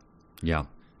slide it. Yeah.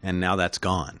 And now that's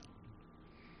gone.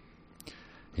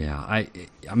 Yeah, I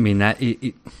mean that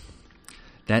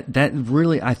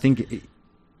really, I think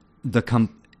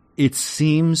it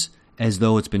seems as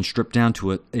though it's been stripped down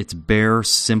to its bare,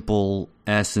 simple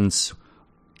essence.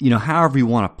 However you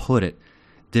want to put it,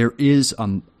 there is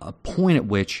a point at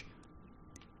which,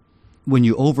 when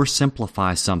you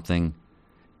oversimplify something,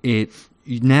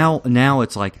 now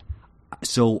it's like,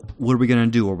 so what are we going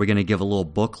to do? Are we going to give a little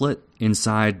booklet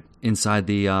inside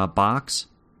the box?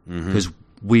 Because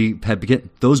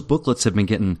those booklets have been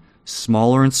getting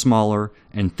smaller and smaller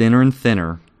and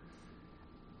thinner,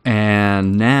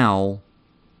 and now,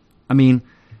 I mean,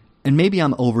 and maybe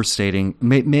I'm overstating,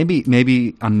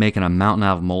 maybe I'm making a mountain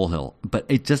out of a molehill, but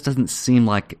it just doesn't seem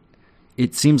like,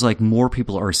 it seems like more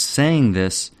people are saying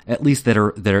this, at least that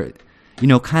are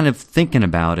kind of thinking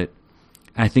about it.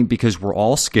 I think because we're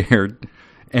all scared,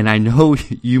 and I know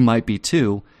you might be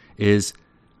too, is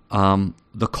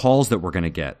the calls that we're going to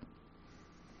get.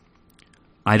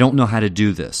 I don't know how to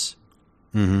do this.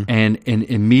 Mm-hmm. And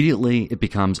immediately it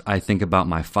becomes, I think about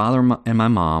my father and my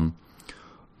mom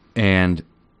and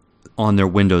on their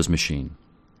Windows machine.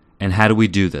 And how do we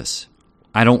do this?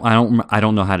 I don't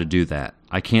know how to do that.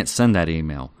 I can't send that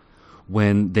email.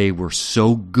 When they were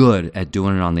so good at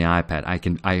doing it on the iPad,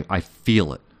 I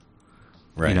feel it.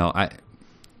 Right.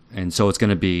 And so it's going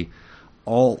to be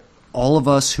all of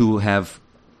us who have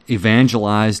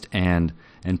evangelized and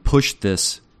pushed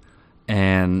this,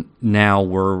 and now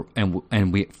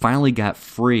we finally got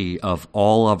free of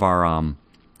all of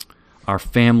our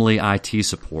family IT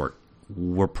support.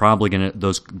 We're probably going to,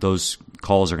 those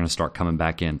calls are going to start coming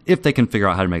back in if they can figure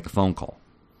out how to make the phone call.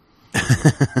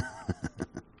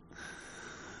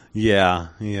 Yeah.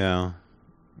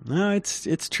 No,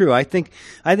 it's true. I think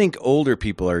older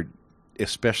people are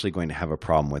especially going to have a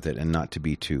problem with it, and not to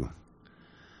be too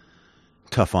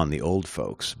tough on the old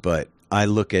folks, but I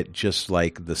look at just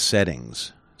like the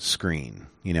settings screen,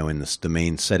 in the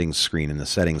main settings screen in the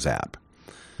settings app.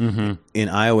 Mm-hmm. In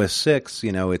iOS 6,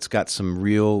 it's got some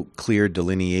real clear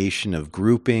delineation of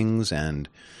groupings, and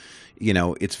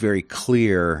it's very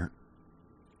clear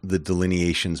the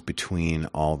delineations between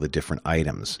all the different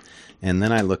items. And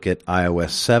then I look at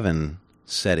iOS 7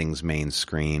 settings main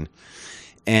screen,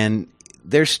 and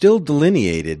they're still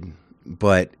delineated,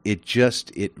 but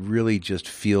it really just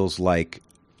feels like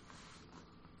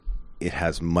it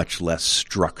has much less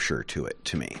structure to it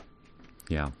to me.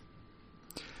 Yeah.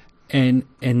 And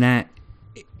that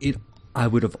it I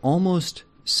would have almost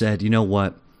said, you know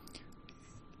what,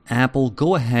 Apple,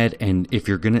 go ahead, and if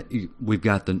you're gonna, we've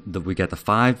got the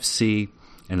 5C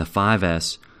and the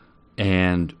 5S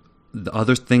and the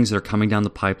other things that are coming down the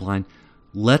pipeline.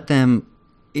 Let them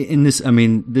in this. I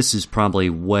mean, this is probably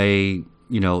way,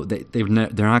 they're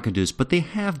not going to do this, but they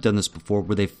have done this before,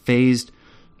 where they phased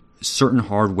certain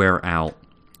hardware out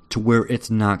to where it's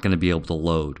not going to be able to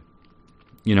load.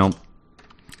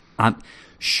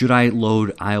 Should I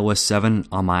load iOS 7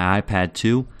 on my iPad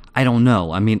 2? I don't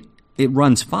know. I mean, it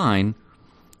runs fine,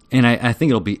 and I think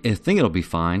it'll be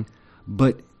fine.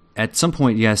 But at some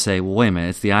point, you gotta say, well, wait a minute,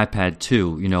 it's the iPad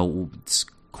 2. It's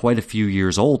quite a few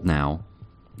years old now.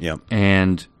 Yep.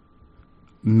 And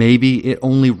maybe it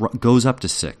only goes up to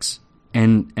 6,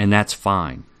 and that's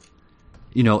fine.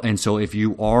 And so if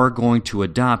you are going to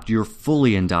adopt, you're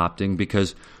fully adopting,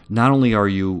 because not only are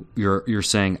you're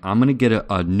saying, I'm going to get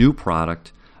a new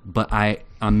product, but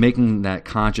I'm making that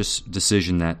conscious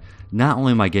decision that not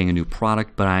only am I getting a new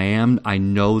product, but I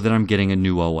know that I'm getting a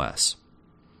new OS.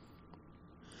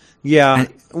 Yeah,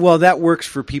 well, that works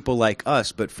for people like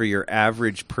us, but for your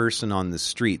average person on the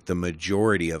street, the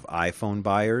majority of iPhone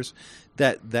buyers,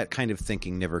 that kind of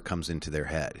thinking never comes into their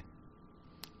head.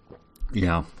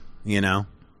 Yeah.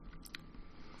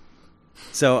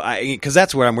 So, because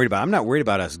that's what I'm worried about. I'm not worried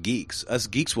about us geeks. Us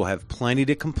geeks will have plenty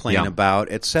to complain about,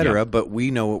 etc., but we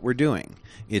know what we're doing.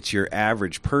 It's your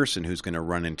average person who's going to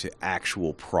run into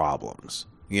actual problems,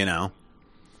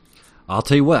 I'll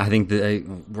tell you what, I think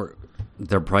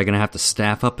they're probably going to have to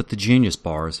staff up at the Genius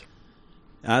bars.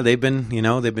 They've been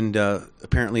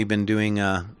apparently been doing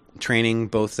training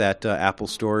both at Apple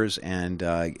stores, and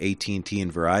AT&T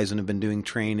and Verizon have been doing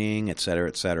training, etc.,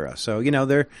 etc. So,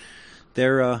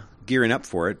 they're gearing up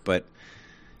for it, but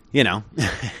it'll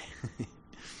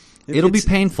be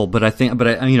painful. But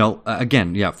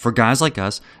again, for guys like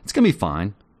us, it's gonna be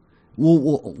fine.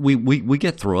 We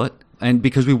get through it, and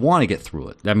because we want to get through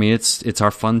it. I mean, it's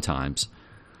our fun times,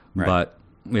 right. But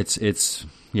it's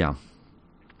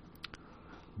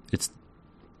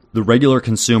the regular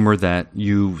consumer that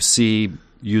you see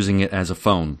using it as a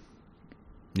phone.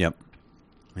 Yep.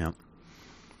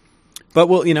 But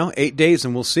 8 days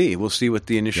and we'll see. We'll see what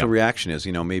the initial reaction is.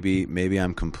 Maybe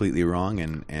I'm completely wrong,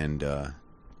 and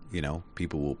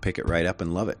people will pick it right up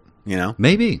and love it.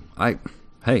 Maybe.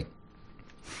 Hey,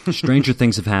 stranger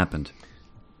things have happened.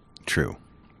 True,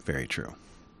 very true.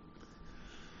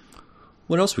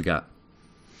 What else we got?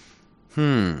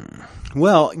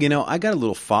 Well, I got a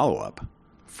little follow up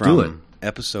from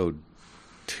episode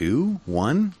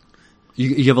 1.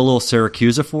 You have a little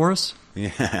Syracusa for us?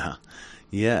 Yeah.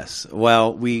 Yes.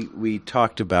 Well, we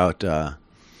talked about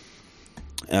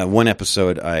one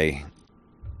episode. I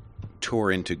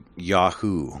tore into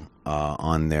Yahoo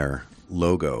on their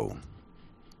logo.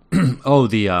 Oh,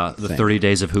 the 30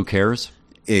 days of Who Cares?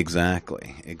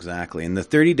 Exactly. And the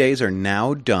 30 days are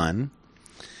now done,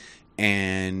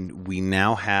 and we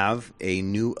now have a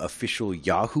new official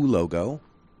Yahoo logo,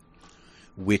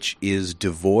 which is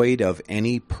devoid of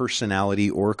any personality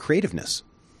or creativeness.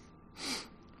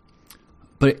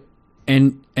 But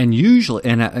and usually,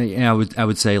 and I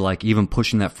would say, like, even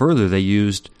pushing that further, they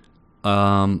used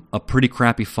a pretty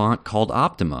crappy font called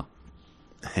Optima,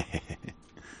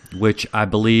 which I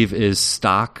believe is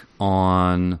stock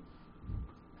on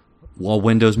a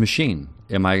Windows machine.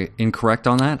 Am I incorrect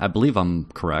on that? I believe I'm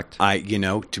correct.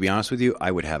 To be honest with you,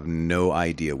 I would have no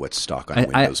idea what's stock on a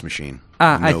Windows machine.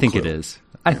 I think it is.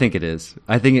 I think it is.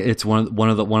 I think it's one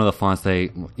of the fonts they,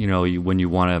 when you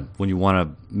want to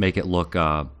make it look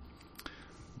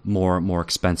more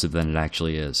expensive than it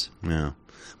actually is. Yeah.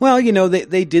 Well,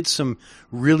 they did some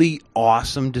really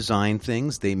awesome design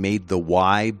things. They made the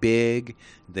Y big.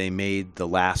 They made the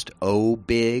last O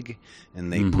big,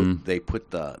 and they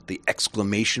put the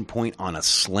exclamation point on a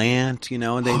slant.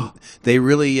 And they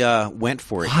really went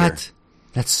for it. What? Here.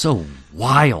 That's so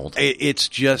wild. It's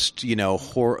just,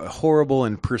 horrible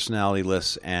and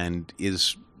personalityless, and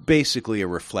is basically a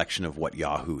reflection of what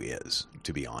Yahoo is,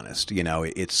 to be honest.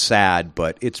 It's sad,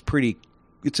 but it's a pretty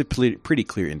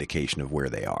clear indication of where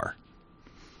they are.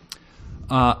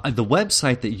 The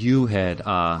website that you had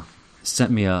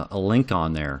sent me a link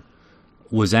on there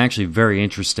was actually very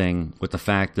interesting, with the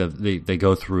fact that they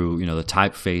go through, the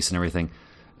typeface and everything,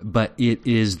 but it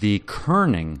is the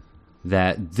kerning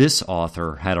that this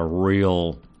author had a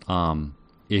real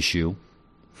issue.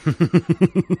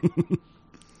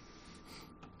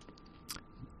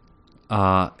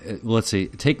 Let's see.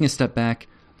 Taking a step back,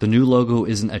 the new logo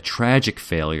isn't a tragic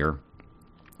failure,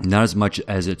 not as much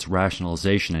as its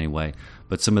rationalization anyway,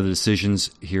 but some of the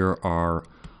decisions here are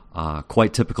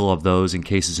quite typical of those in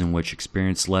cases in which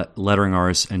experienced lettering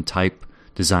artists and type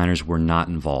designers were not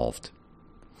involved.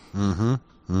 Mm-hmm.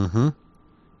 Mm-hmm.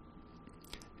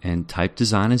 And type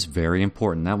design is very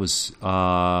important. That was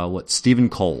Stephen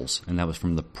Coles, and that was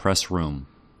from the Press Room.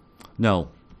 No,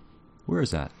 where is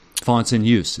that? Fonts in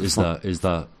Use is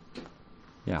the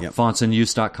Yep.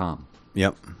 fontsinuse.com.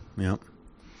 Yep.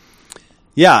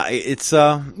 Yeah, it's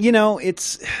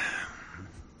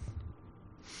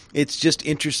it's just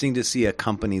interesting to see a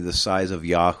company the size of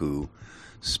Yahoo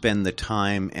spend the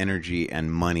time, energy,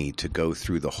 and money to go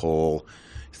through the whole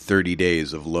 30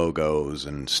 days of logos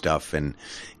and stuff, and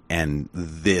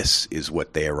this is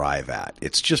what they arrive at.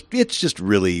 It's just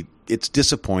really, it's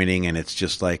disappointing, and it's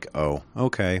just like, oh,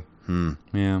 okay,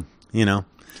 Yeah.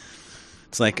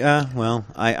 It's like, well,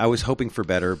 I was hoping for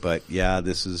better, but yeah,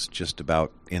 this is just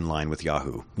about in line with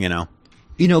Yahoo,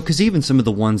 Because even some of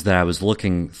the ones that I was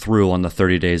looking through on the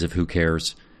 30 days of Who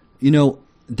Cares,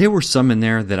 there were some in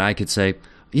there that I could say,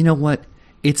 you know what,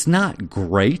 it's not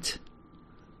great,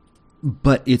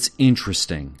 but it's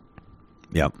interesting.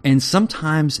 Yep. And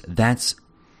sometimes that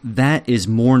is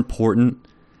more important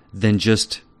than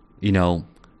just,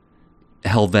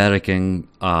 Helveticing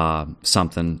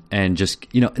something, and just,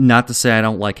 not to say I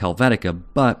don't like Helvetica,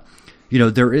 but,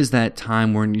 there is that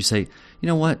time when you say, you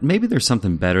know what, maybe there's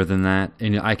something better than that,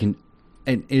 and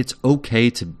and it's okay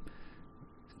to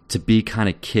be kind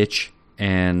of kitsch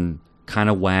and kind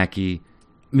of wacky.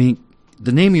 I mean,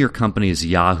 the name of your company is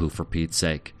Yahoo, for Pete's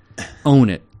sake.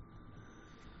 Own it.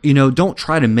 Don't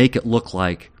try to make it look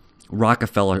like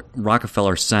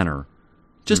Rockefeller Center.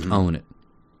 Just own it.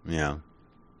 Yeah.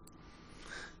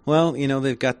 Well,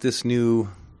 they've got this new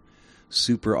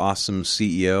super awesome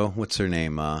CEO. What's her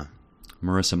name?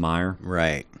 Marissa Mayer.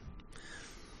 Right.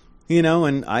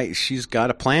 And she's got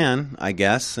a plan, I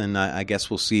guess, and I guess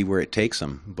we'll see where it takes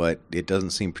them. But it doesn't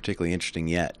seem particularly interesting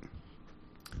yet.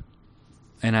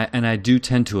 And I do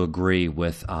tend to agree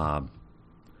with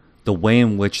the way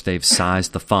in which they've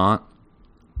sized the font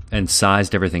and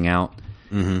sized everything out.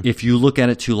 Mm-hmm. If you look at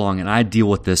it too long, and I deal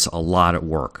with this a lot at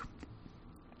work,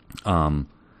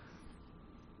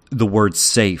 the word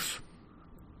safe,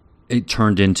 it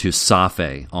turned into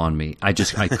safe on me. I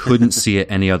couldn't see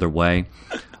it any other way.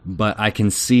 But I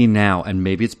can see now, and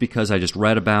maybe it's because I just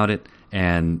read about it,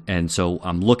 and so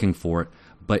I'm looking for it,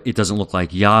 but it doesn't look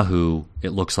like Yahoo, it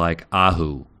looks like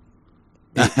Ahoo.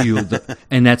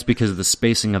 And that's because of the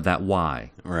spacing of that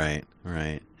Y. Right.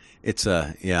 It's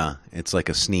like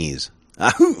a sneeze.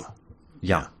 Ahoo!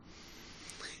 Yeah.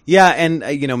 Yeah, and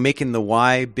making the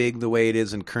Y big the way it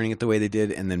is and kerning it the way they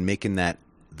did, and then making that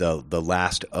the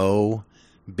last O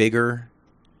bigger,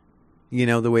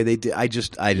 the way they did. I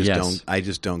just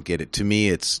don't get it. To me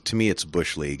it's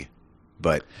Bush League,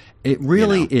 but it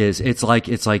really is. It's like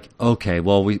okay,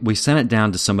 well we sent it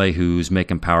down to somebody who's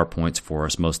making PowerPoints for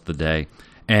us most of the day,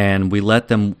 and we let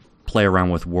them play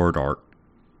around with word art.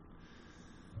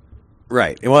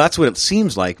 Right. Well, that's what it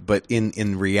seems like, but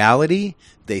in reality,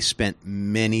 they spent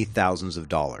many thousands of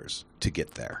dollars to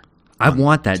get there. I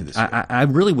want that. I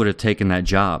really would have taken that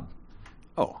job.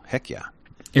 Oh, heck yeah.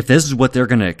 If this is what they're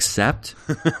going to accept,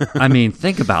 I mean,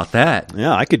 think about that.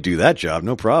 Yeah, I could do that job,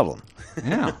 no problem.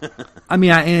 Yeah. I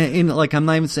mean, I'm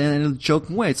not even saying it in a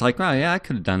joking way. It's like, oh, yeah, I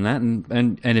could have done that.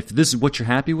 And if this is what you're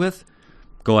happy with,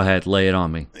 go ahead, lay it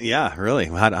on me. Yeah, really.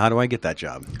 How do I get that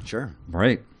job? Sure.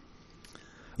 Right.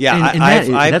 Yeah, And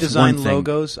I've that's designed one thing.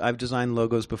 logos. I've designed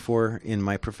logos before in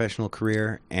my professional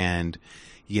career, and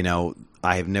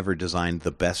I have never designed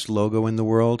the best logo in the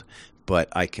world, but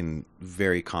I can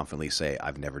very confidently say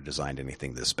I've never designed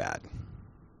anything this bad.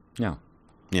 Yeah.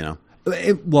 And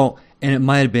it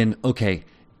might have been, okay,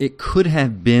 it could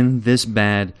have been this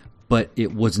bad, but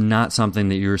it was not something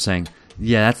that you were saying,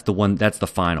 yeah, that's the one, that's the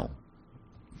final.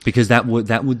 Because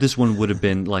this one would have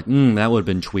been like, that would have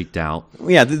been tweaked out.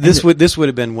 Yeah, this would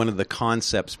have been one of the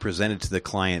concepts presented to the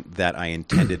client that I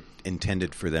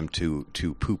intended for them to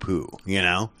poo-poo,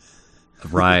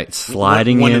 Right,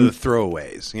 sliding one in of the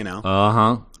throwaways,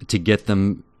 to get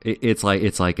them. It's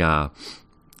like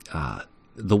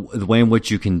the way in which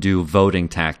you can do voting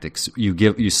tactics.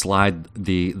 You slide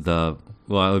the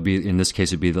well, it would be, in this case,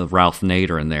 it'd be the Ralph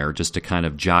Nader in there just to kind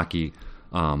of jockey.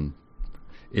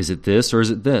 Is it this or is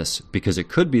it this? Because it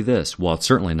could be this. Well, it's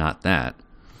certainly not that.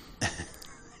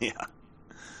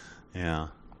 Yeah.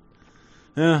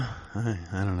 I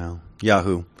don't know.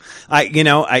 Yahoo.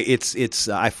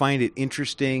 I find it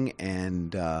interesting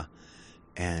and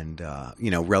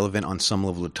relevant on some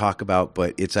level to talk about,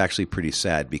 but it's actually pretty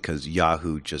sad because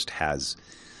Yahoo just has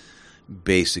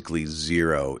basically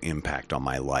zero impact on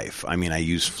my life. I mean, I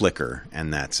use Flickr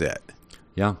and that's it.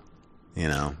 Yeah. You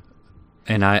know.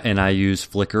 And I use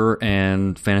Flickr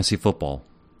and fantasy football.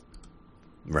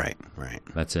 Right.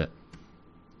 That's it.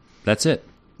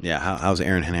 Yeah, how's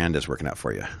Aaron Hernandez working out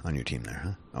for you on your team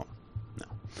there, huh? Oh, no.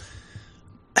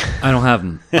 I don't have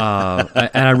him.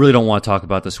 And I really don't want to talk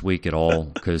about this week at all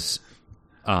because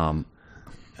you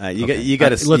got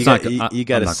to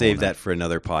save that for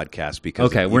another podcast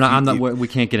because we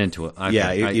can't get into it.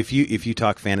 If you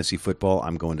talk fantasy football,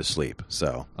 I'm going to sleep.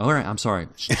 So all right, I'm sorry.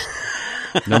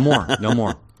 No more.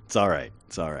 It's all right.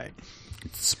 It's the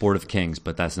sport of kings,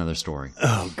 but that's another story.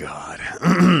 Oh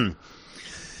God.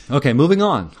 Okay, moving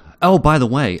on. Oh, by the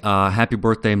way, happy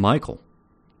birthday, Michael.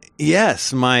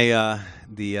 Yes, my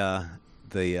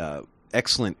the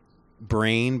excellent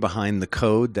brain behind the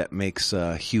code that makes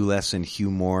Hugh Less and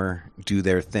Hugh Moore do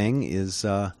their thing is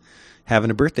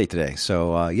having a birthday today.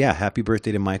 So happy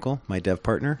birthday to Michael, my dev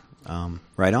partner.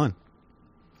 Right on.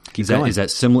 Keep going. Is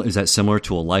that similar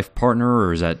to a life partner,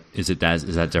 or is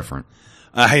that different?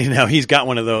 I know he's got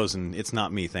one of those, and it's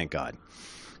not me, thank God.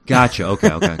 Gotcha. Okay.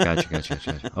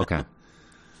 Gotcha. Okay.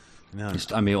 No. I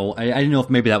didn't know if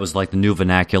maybe that was like the new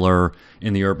vernacular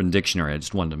in the Urban Dictionary. I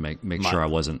just wanted to make sure I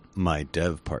wasn't my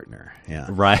dev partner. Yeah.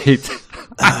 Right.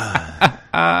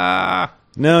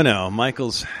 No.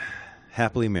 Michael's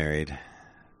happily married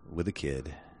with a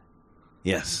kid.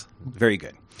 Yes, very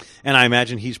good. And I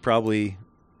imagine he's probably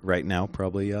right now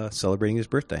celebrating his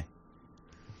birthday.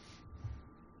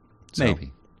 So,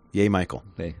 maybe. Yay, Michael.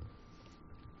 Maybe.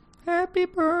 Happy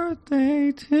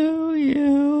birthday to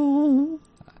you.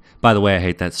 By the way, I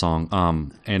hate that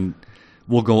song. And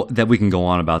we can go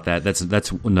on about that. That's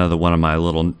another one of my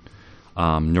little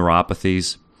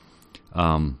neuropathies.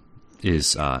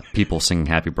 Is people singing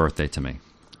happy birthday to me.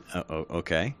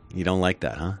 Okay. You don't like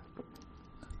that, huh?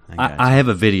 I have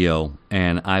a video,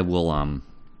 and I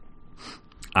will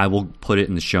put it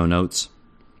in the show notes.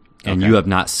 And you have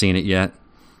not seen it yet.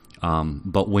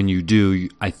 But when you do,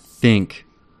 I think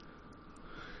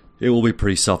it will be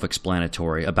pretty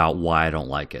self-explanatory about why I don't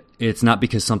like it. It's not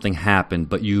because something happened,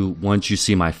 but once you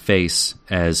see my face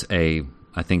as I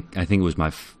think it was my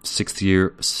 6th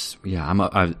year. Yeah,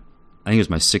 I think it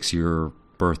was my 6-year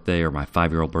birthday or my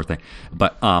 5-year-old birthday.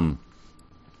 But I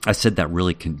said that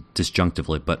really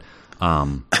disjunctively. But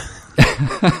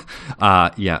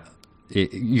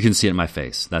you can see it in my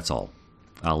face. That's all.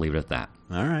 I'll leave it at that.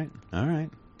 All right.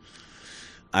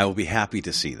 I will be happy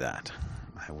to see that.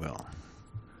 I will.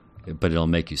 But it'll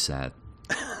make you sad.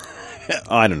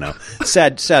 I don't know.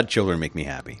 Sad children make me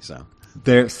happy. So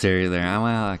there. Well,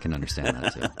 I can understand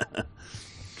that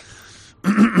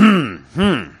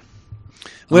too.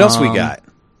 What else we got?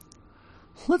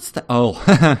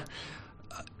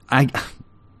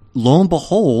 Lo and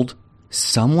behold,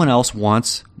 someone else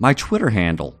wants my Twitter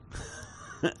handle.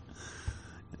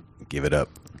 Give it up.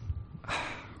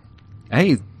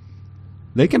 Hey,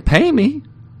 they can pay me,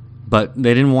 but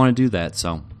they didn't want to do that.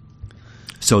 So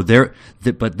they're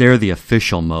the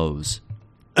official Moe's.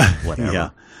 Whatever. Yeah.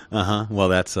 Well,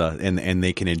 that's and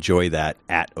they can enjoy that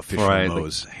at official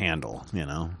Moe's handle. You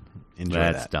know, enjoy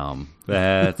that's that. Dumb.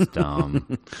 That's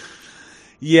dumb.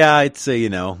 Yeah, it's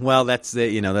well, that's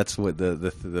that's what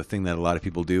the thing that a lot of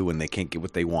people do when they can't get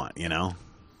what they want. You know.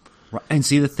 Right. And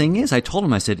see, the thing is, I told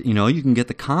him, I said, you can get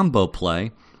the combo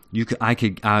play.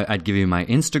 I'd give you my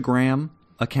Instagram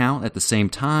account at the same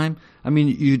time. I mean,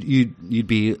 you'd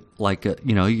be like,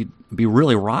 you'd be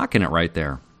really rocking it right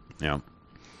there. Yeah.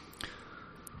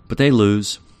 But they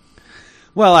lose.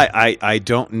 Well, I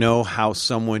don't know how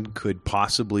someone could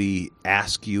possibly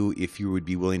ask you if you would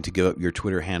be willing to give up your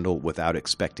Twitter handle without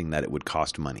expecting that it would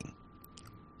cost money.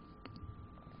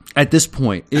 At this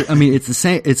point, it's the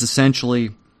same. It's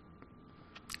essentially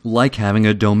like having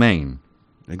a domain.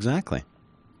 Exactly.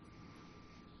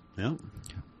 Yeah.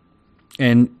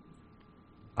 And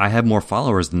I have more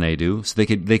followers than they do, so they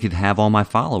could have all my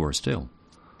followers too.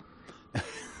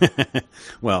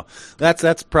 Well,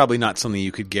 that's probably not something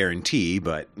you could guarantee,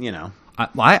 but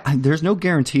there's no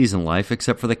guarantees in life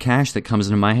except for the cash that comes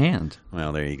into my hand.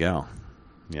 Well, there you go.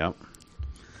 Yep.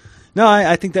 No,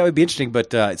 I think that would be interesting.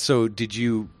 But so, did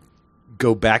you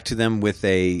go back to them with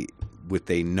a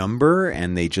number,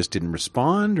 and they just didn't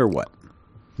respond, or what?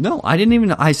 No, I didn't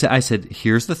even. I said,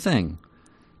 here's the thing.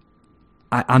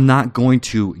 I'm not going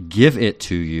to give it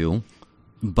to you,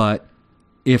 but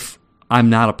if I'm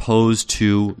not opposed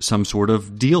to some sort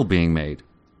of deal being made.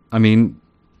 I mean,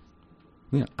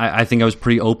 yeah, I think I was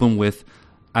pretty open with.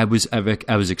 I was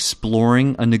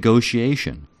exploring a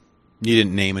negotiation. You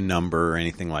didn't name a number or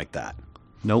anything like that.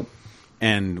 Nope,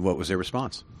 And what was their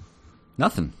response?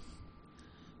 nothing.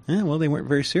 Yeah, well, they weren't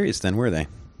very serious then, were they?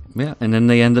 Yeah, and then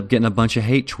they end up getting a bunch of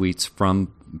hate tweets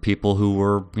from people who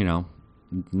were,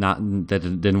 not that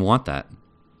didn't want that,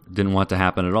 didn't want to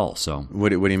happen at all. So, What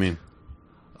do you mean?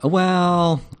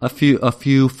 well, a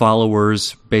few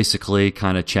followers basically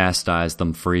kind of chastised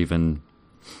them for even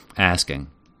asking.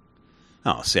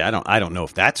 Oh, see, I don't know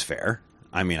if that's fair.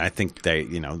 I mean, I think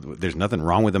there's nothing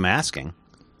wrong with them asking.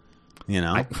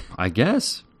 I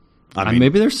guess. I mean-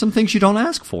 Maybe there's some things you don't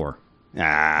ask for.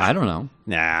 I I don't know.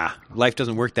 Nah, life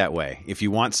doesn't work that way. If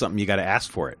you want something, you got to ask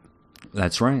for it,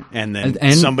 That's right. and then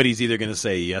And- somebody's either going to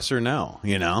say yes or no.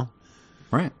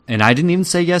 Right. And I didn't even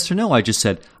say yes or no. I just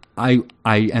said, I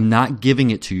am not giving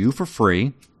it to you for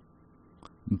free,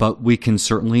 but we can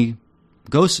certainly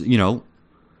go,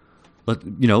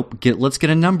 let's get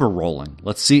a number rolling.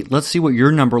 Let's see what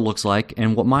your number looks like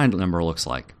and what my number looks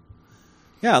like.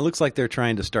 Yeah, it looks like they're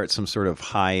trying to start some sort of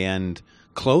high-end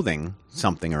clothing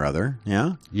something or other.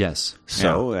 Yeah. Yes.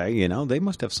 So, they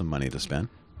must have some money to spend.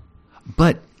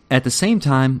 But at the same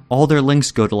time, all their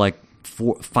links go to like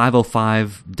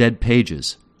 505 dead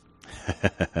pages.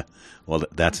 Well,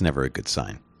 that's never a good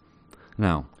sign.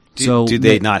 No. Do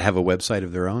they not have a website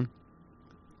of their own?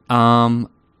 A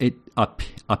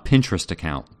Pinterest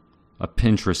account, a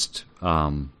Pinterest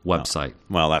website.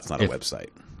 Well, that's not a website.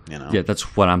 Yeah,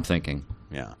 that's what I'm thinking.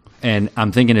 Yeah. And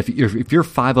I'm thinking if you're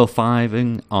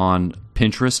 505ing on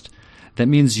Pinterest, that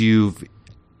means you've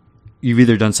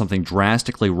either done something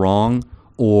drastically wrong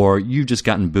or you've just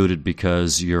gotten booted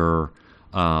because you're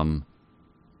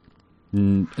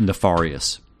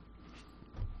nefarious.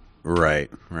 Right.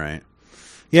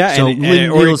 Yeah, So,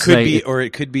 or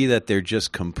it could be that they're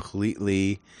just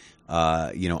completely,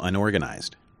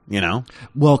 unorganized.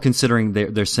 Well, considering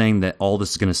they're saying that all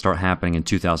this is going to start happening in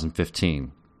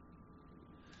 2015.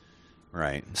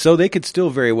 Right. So they could still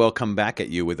very well come back at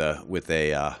you with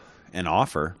an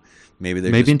offer. Maybe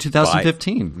in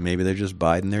 2015. Maybe they're just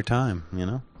biding their time.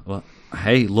 Well,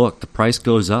 hey, look, the price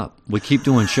goes up. We keep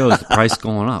doing shows, the price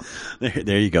going up.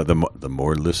 There you go. The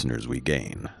more listeners we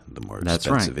gain, the more That's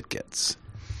expensive right. it gets.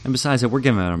 And besides that, we're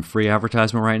giving them free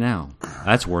advertisement right now.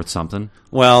 That's worth something.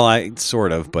 Well, I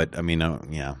sort of, but I mean,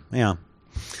 yeah.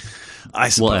 I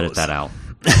suppose We'll edit that out.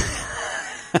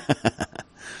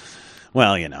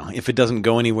 Well, if it doesn't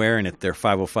go anywhere and if they're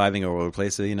 505ing all over the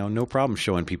place, no problem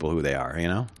showing people who they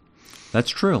are. That's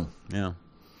true. Yeah.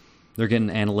 They're getting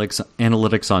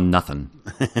analytics on nothing.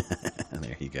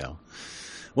 There you go.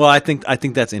 Well, I think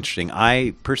that's interesting.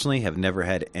 I personally have never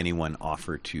had anyone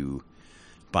offer to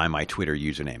buy my Twitter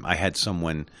username. I had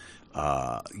someone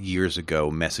years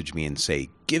ago message me and say,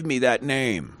 "Give me that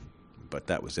name," but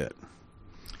that was it.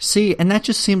 See, and that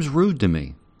just seems rude to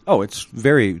me. Oh, it's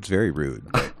very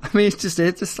rude. But I mean, it's just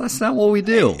that's not what we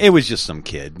do. it was just some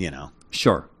kid,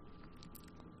 Sure.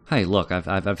 Hey, look, I've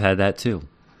had that too.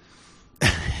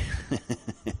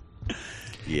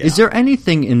 Yeah. Is there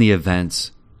anything in the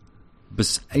events,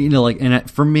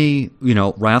 for me,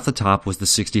 right off the top was the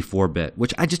 64-bit,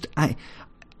 which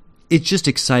it's just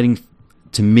exciting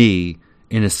to me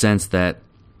in a sense that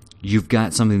you've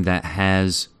got something that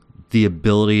has the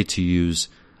ability to use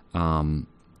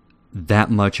that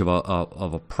much of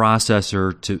a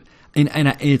processor to,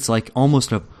 and it's like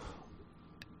almost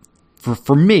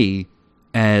for me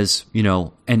as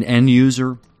an end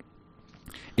user,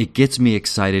 it gets me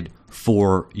excited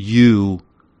for you,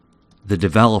 the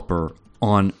developer,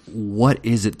 on what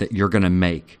is it that you're going to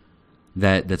make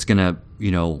that's going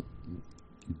to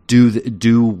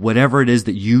do whatever it is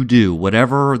that you do,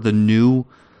 whatever the new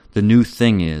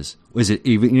thing is. Is it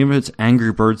even if it's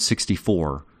Angry Birds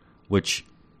 64, which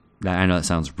I know that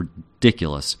sounds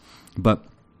ridiculous, but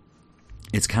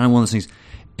it's kind of one of those things.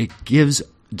 It gives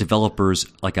developers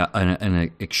like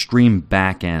an extreme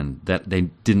back end that they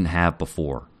didn't have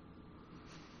before.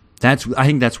 I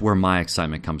think that's where my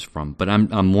excitement comes from. But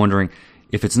I'm wondering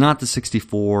if it's not the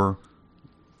 64,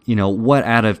 what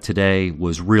out of today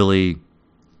was really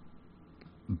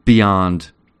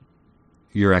beyond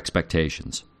your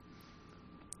expectations?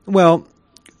 Well,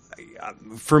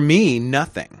 for me,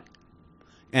 nothing.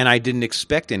 And I didn't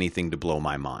expect anything to blow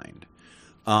my mind.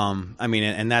 I mean,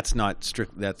 and that's not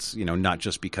strict. That's not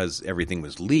just because everything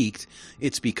was leaked.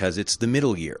 It's because it's the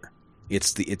middle year.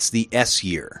 It's the S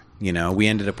year. We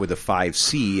ended up with a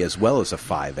 5C as well as a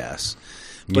 5S.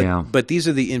 But these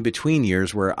are the in between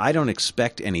years where I don't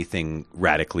expect anything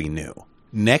radically new.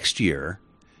 Next year,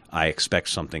 I expect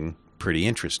something pretty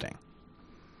interesting.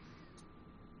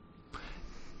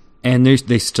 And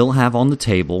they still have on the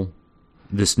table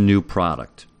this new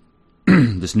product,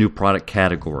 this new product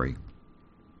category.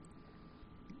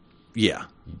 Yeah.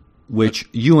 Which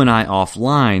you and I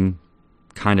offline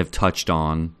kind of touched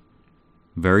on,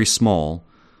 very small,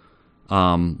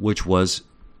 which was,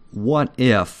 what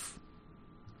if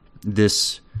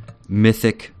this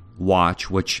mythic watch,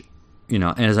 which, you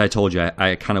know, as I told you,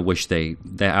 I kind of wish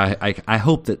I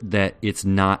hope that it's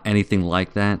not anything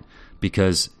like that,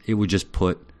 because it would just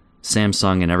put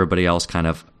Samsung and everybody else kind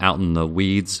of out in the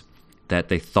weeds, that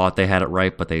they thought they had it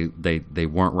right, but they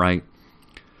weren't right.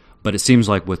 But it seems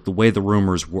like with the way the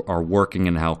rumors are working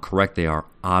and how correct they are,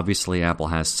 obviously Apple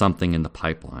has something in the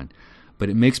pipeline. But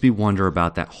it makes me wonder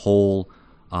about that whole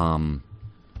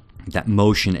that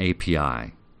Motion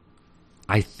API.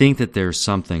 I think that there's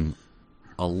something.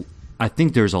 I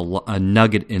think there's a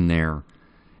nugget in there,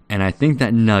 and I think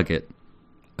that nugget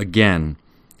again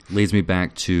leads me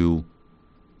back to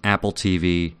Apple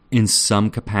TV in some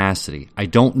capacity. I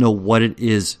don't know what it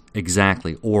is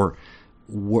exactly, or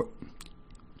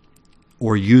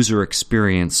user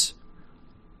experience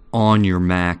on your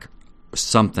Mac,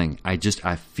 something. I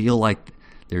feel like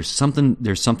there's something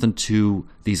to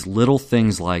these little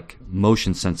things like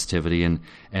motion sensitivity and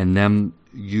them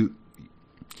you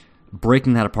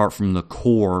breaking that apart from the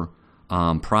core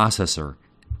processor.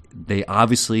 They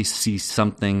obviously see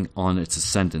something on its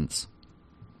ascendance.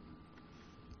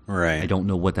 Right. I don't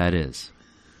know what that is.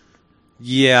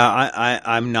 Yeah,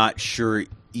 I'm not sure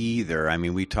either. I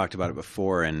mean, we talked about it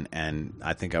before, and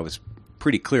I think I was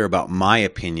pretty clear about my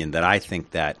opinion that I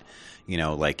think that, you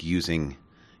know, like using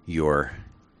your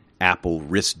Apple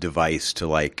wrist device to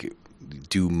like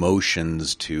do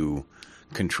motions to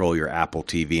control your Apple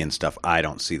TV and stuff, I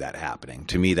don't see that happening.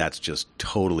 To me, that's just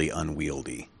totally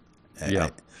unwieldy. Yeah.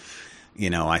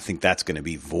 I think that's going to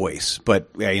be voice. But,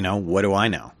 you know, what do I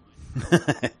know?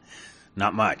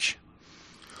 Not much.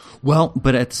 Well,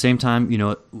 but at the same time, you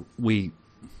know,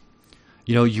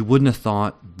 you wouldn't have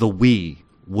thought the Wii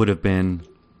would have been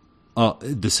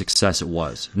the success it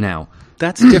was. Now,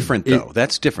 that's different, though.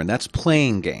 That's different. That's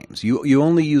playing games. You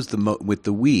only use with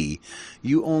the Wii.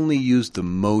 You only use the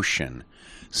motion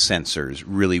sensors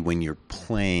really when you're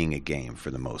playing a game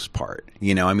for the most part.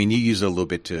 You know, I mean, you use it a little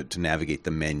bit to navigate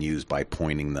the menus by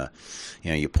pointing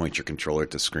you point your controller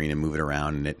at the screen and move it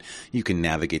around, and you can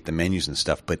navigate the menus and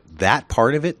stuff. But that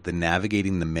part of it, the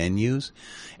navigating the menus,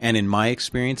 and in my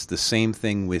experience, the same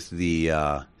thing with the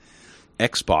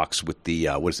Xbox with the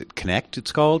what is it, Kinect?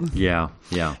 It's called. Yeah.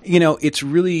 You know, it's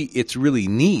really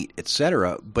neat,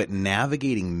 etc. But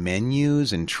navigating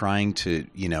menus and trying to,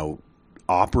 you know,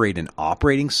 operate an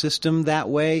operating system that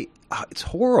way, it's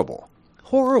horrible.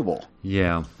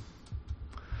 Yeah.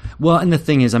 Well, and the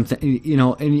thing is, and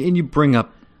you bring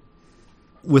up,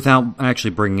 without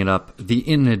actually bringing it up, the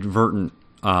inadvertent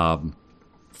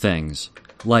things.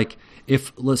 Like,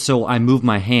 so I move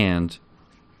my hand,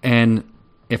 and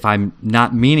if I'm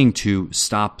not meaning to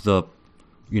stop the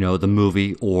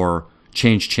movie or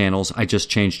change channels, I just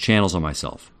change channels on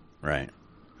myself. Right.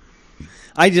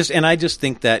 I just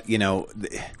think that, you know,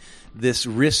 this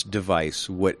wrist device,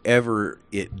 whatever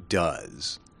it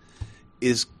does,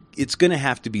 it's going to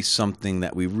have to be something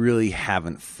that we really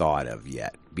haven't thought of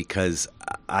yet, because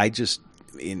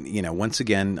once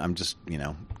again, I'm just, you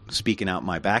know, speaking out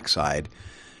my backside,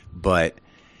 but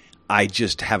I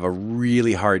just have a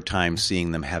really hard time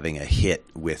seeing them having a hit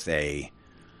with a,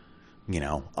 you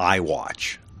know,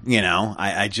 iWatch. You know,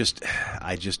 I just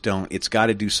don't. It's got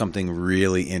to do something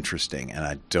really interesting, and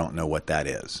I don't know what that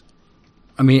is.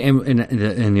 I mean,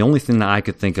 and the only thing that I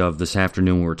could think of this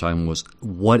afternoon when we were talking was,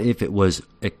 what if it was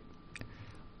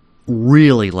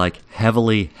really like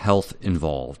heavily health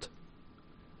involved,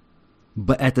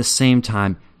 but at the same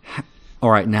time, all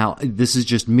right, now this is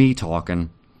just me talking.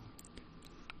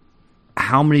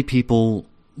 How many people?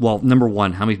 Well, number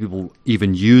one, how many people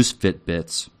even use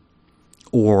Fitbits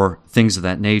or things of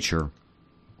that nature?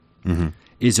 Mm-hmm.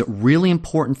 Is it really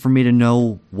important for me to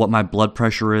know what my blood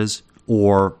pressure is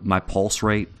or my pulse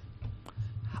rate?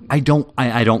 I don't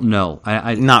know.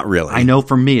 Not really. I know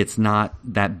for me it's not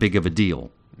that big of a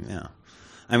deal. Yeah.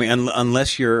 I mean,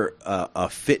 unless you're a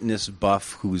fitness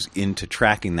buff who's into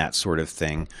tracking that sort of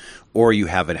thing, or you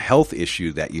have a health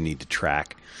issue that you need to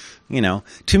track. You know,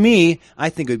 to me, I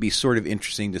think it would be sort of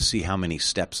interesting to see how many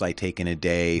steps I take in a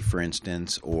day, for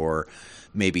instance, or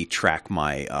maybe track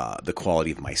my the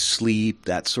quality of my sleep.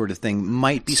 That sort of thing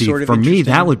might be sort of for interesting. me,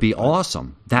 that would be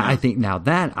awesome. That, yeah. I think now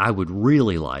that I would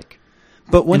really like.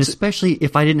 But and especially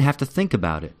if I didn't have to think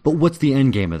about it. But what's the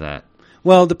end game of that?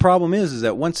 Well, the problem is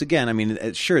that once again, I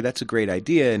mean, sure, that's a great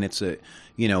idea, and it's a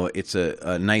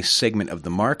nice segment of the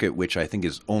market, which I think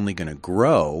is only going to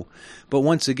grow. But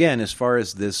once again, as far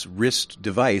as this wrist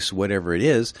device, whatever it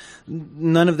is,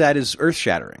 none of that is earth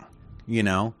shattering.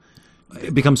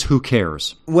 It becomes who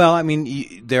cares? Well, I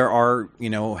mean, there are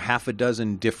half a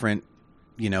dozen different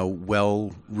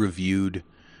well reviewed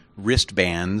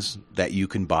wristbands that you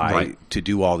can buy to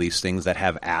do all these things that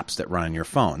have apps that run on your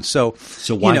phone. So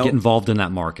why get involved in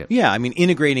that market? Yeah, I mean,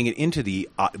 integrating it into the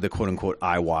quote unquote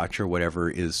iWatch or whatever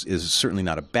is certainly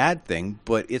not a bad thing,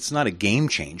 but it's not a game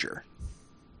changer.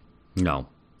 No.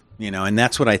 And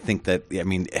that's what I think that, I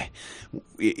mean,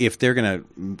 if they're going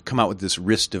to come out with this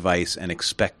wrist device and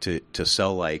expect to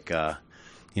sell like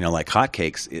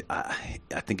hotcakes,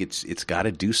 I think it's got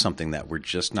to do something that we're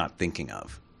just not thinking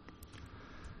of.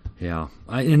 Yeah,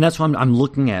 and that's what I'm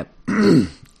looking at,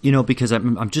 because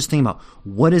I'm just thinking about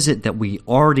what is it that we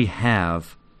already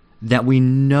have that we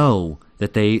know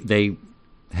that they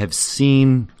have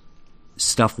seen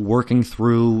stuff working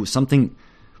through something,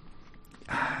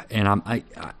 and I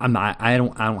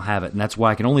don't have it, and that's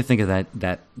why I can only think of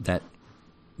that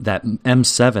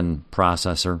M7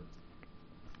 processor,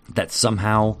 that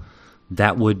somehow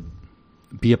that would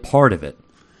be a part of it.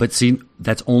 But see,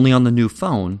 that's only on the new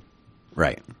phone,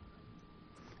 right?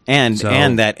 And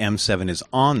that M7 is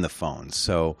on the phone.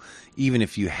 So even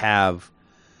if you have,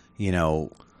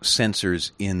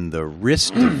 sensors in the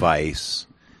wrist device,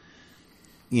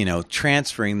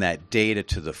 transferring that data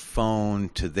to the phone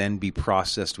to then be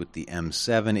processed with the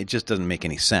M7, it just doesn't make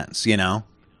any sense, How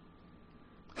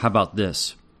about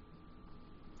this?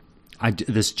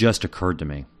 This just occurred to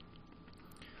me.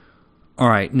 All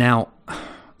right, now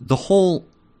the whole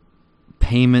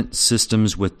payment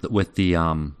systems with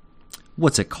the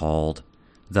what's it called?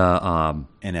 The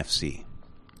NFC.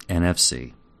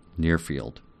 NFC, near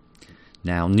field.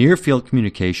 Now, near field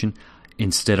communication,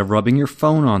 instead of rubbing your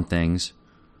phone on things,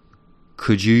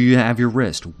 could you have your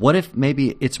wrist? What if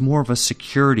maybe it's more of a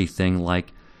security thing,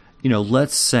 like,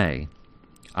 let's say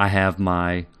I have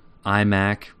my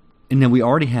iMac, and then we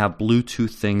already have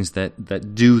Bluetooth things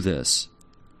that do this.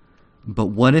 But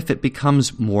what if it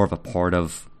becomes more of a part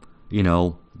of,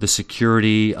 the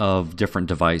security of different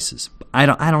devices? I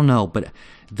don't know, but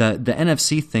the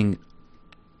NFC thing,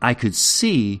 I could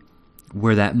see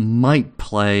where that might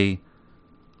play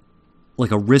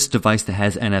like a wrist device that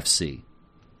has NFC,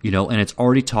 and it's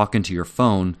already talking to your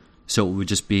phone, so it would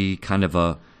just be kind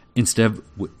of instead of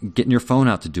getting your phone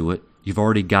out to do it, you've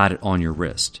already got it on your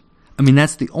wrist. I mean,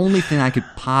 that's the only thing I could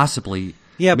possibly.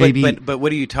 Yeah, maybe, but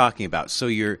what are you talking about? So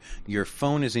your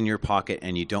phone is in your pocket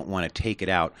and you don't want to take it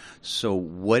out. So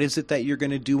what is it that you're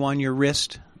going to do on your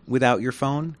wrist without your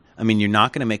phone? I mean, you're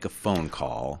not going to make a phone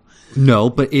call.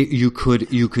 No, but you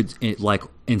could like,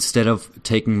 instead of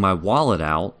taking my wallet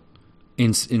out,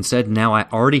 instead now I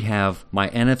already have my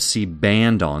NFC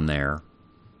band on there.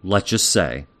 Let's just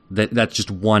say that's just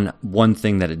one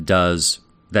thing that it does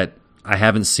that I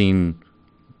haven't seen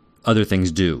other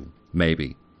things do,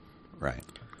 maybe. Right.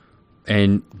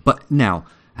 But now,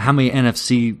 how many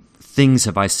NFC things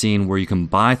have I seen where you can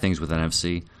buy things with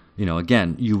NFC?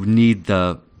 Again, you need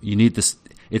this.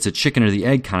 It's a chicken or the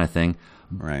egg kind of thing.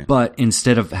 Right. But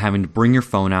instead of having to bring your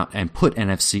phone out and put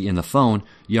NFC in the phone,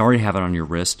 you already have it on your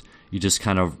wrist. You just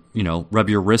kind of, rub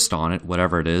your wrist on it,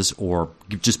 whatever it is, or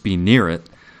just be near it.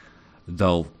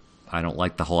 Though I don't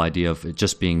like the whole idea of it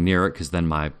just being near it, because then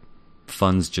my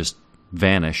funds just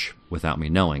vanish without me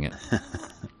knowing it.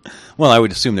 Well, I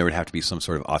would assume there would have to be some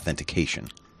sort of authentication.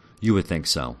 You would think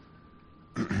so.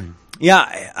 Yeah,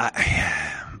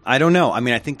 I don't know. I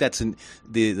mean, I think that's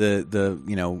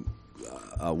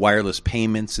wireless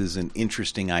payments is an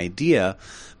interesting idea,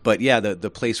 but yeah,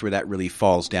 the place where that really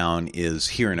falls down is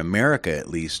here in America, at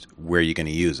least, where you're going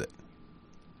to use it.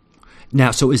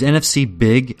 Now, so is NFC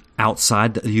big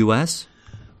outside the U.S.?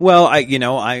 Well,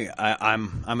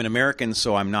 I'm an American,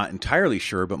 so I'm not entirely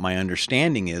sure, but my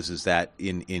understanding is that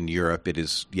in Europe it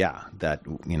is, that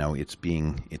it's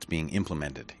being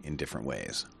implemented in different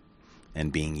ways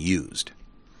and being used.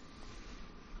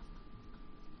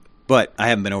 But I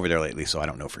haven't been over there lately, so I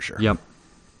don't know for sure. Yep.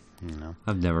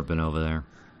 I've never been over there.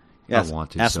 Yes, I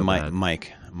want to. Ask so bad.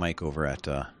 Mike over at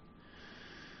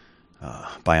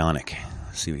Bionic.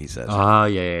 See what he says.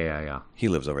 Yeah. He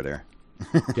lives over there.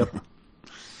 Yep.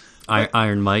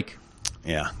 Iron Mike.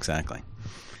 Yeah, exactly.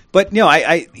 But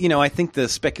I think the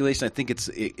speculation. I think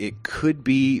it could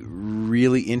be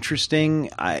really interesting.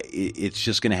 It's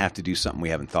just going to have to do something we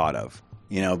haven't thought of.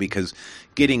 Because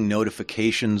getting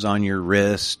notifications on your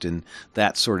wrist and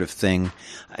that sort of thing,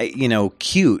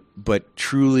 cute, but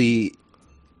truly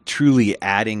truly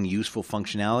adding useful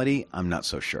functionality, I'm not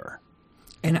so sure.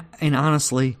 And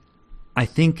honestly, I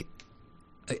think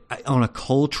on a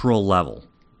cultural level,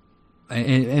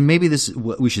 and maybe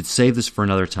we should save this for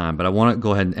another time, but I want to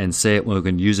go ahead and say it when we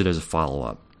can use it as a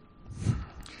follow-up.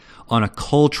 On a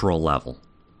cultural level,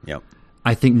 Yep.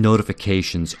 I think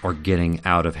notifications are getting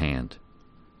out of hand.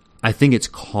 I think it's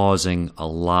causing a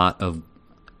lot of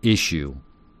issue.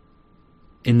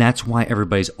 And that's why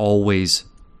everybody's always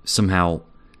somehow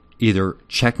either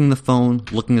checking the phone,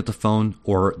 looking at the phone,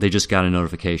 or they just got a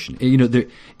notification.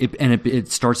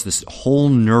 It starts this whole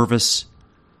nervous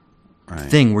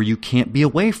thing where you can't be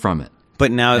away from it. But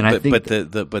now, And I think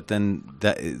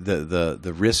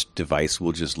the wrist device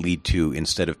will just lead to,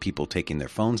 instead of people taking their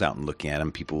phones out and looking at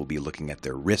them, people will be looking at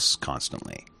their wrists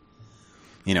constantly.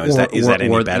 You know, is that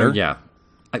any better? Yeah,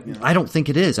 I don't think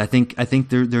it is. I think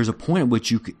there's a point at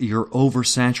which you're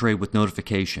oversaturated with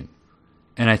notification,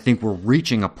 and I think we're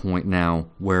reaching a point now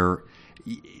where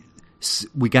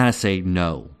we got to say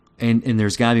no, and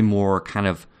there's got to be more kind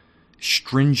of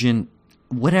stringent,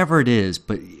 whatever it is.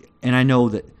 And I know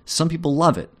that some people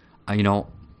love it. I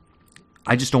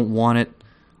just don't want it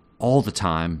all the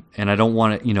time, and I don't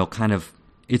want it. Kind of,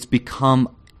 it's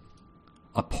become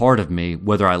a part of me,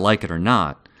 whether I like it or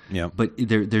not. Yeah. But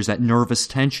there's that nervous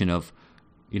tension of,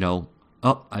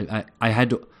 I had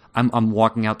to. I'm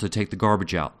walking out to take the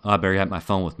garbage out. I better have my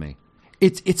phone with me.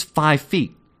 It's 5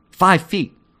 feet. 5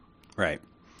 feet. Right.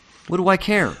 What do I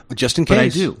care? Just in case. But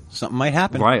I do. Something might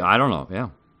happen. Right. I don't know. Yeah.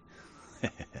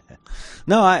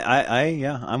 No,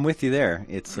 I'm with you there.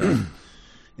 It's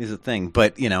is a thing,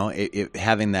 but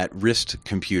having that wrist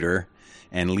computer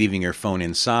and leaving your phone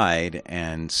inside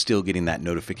and still getting that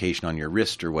notification on your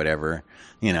wrist or whatever,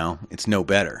 it's no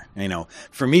better.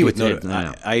 For me,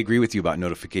 I agree with you about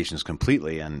notifications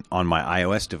completely. And on my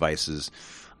iOS devices,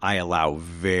 I allow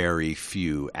very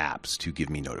few apps to give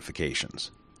me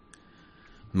notifications.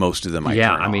 Most of them, I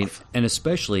turn off. And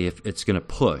especially if it's going to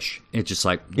push, it's just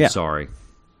like, sorry.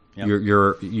 Yep.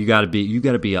 You got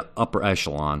to be a upper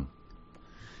echelon.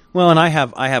 Well, and I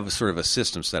have sort of a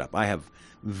system set up. I have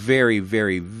very,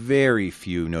 very, very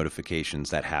few notifications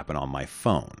that happen on my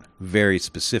phone. Very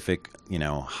specific,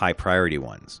 high priority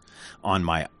ones. On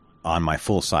my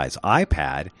full size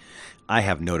iPad, I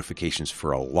have notifications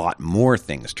for a lot more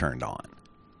things turned on.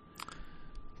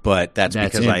 But that's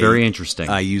because very interesting.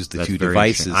 I use the two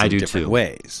devices in different too.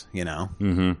 ways,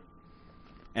 Mm-hmm.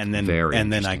 And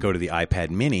then I go to the iPad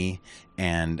Mini,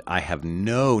 and I have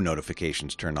no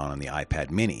notifications turned on the iPad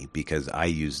Mini because I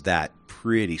use that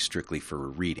pretty strictly for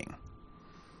reading.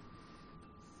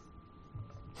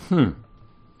 Yeah.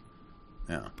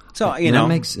 So that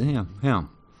makes yeah.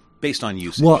 Based on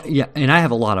usage. Well, yeah, and I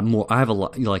have a lot more.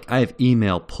 I have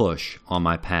email push on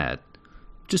my pad,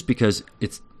 just because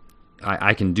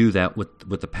I can do that with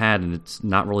the pad, and it's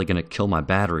not really going to kill my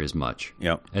battery as much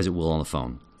as it will on the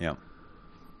phone. Yep.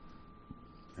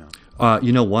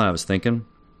 You know what I was thinking?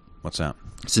 What's that?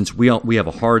 Since we have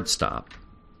a hard stop.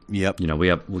 Yep. We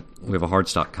have a hard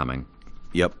stop coming.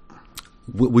 Yep.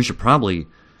 We should probably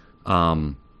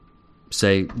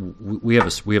say we have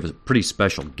a pretty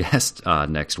special guest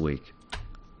next week.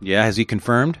 Yeah, has he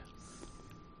confirmed?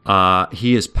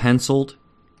 He is penciled,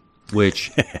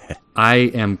 which I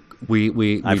am.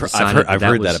 I've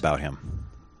heard that about him.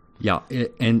 Yeah,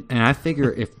 and I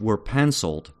figure if we're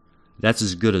penciled, that's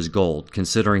as good as gold,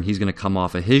 considering he's going to come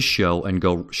off of his show and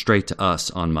go straight to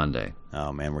us on Monday.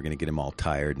 Oh, man, we're going to get him all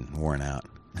tired and worn out.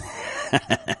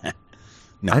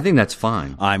 No, I think that's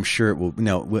fine. I'm sure it will.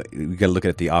 No, we got to look at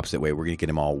it the opposite way. We're going to get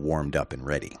him all warmed up and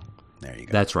ready. There you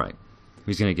go. That's right.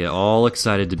 He's going to get all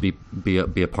excited to be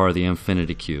a part of the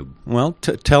Infinity Cube. Well,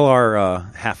 tell our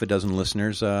half a dozen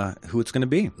listeners who it's going to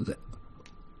be.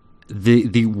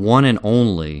 The one and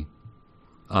only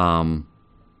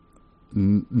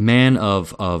man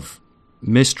of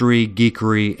mystery,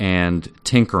 geekery, and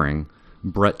tinkering,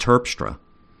 Brett Terpstra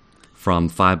from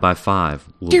 5x5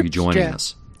 will be joining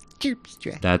us.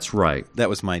 Terpstra. That's right. That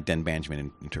was my Den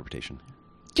Benjamin interpretation.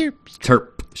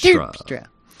 Terpstra.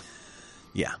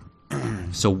 Yeah.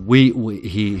 So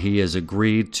he has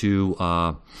agreed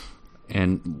to,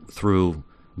 and through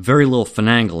very little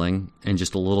finagling and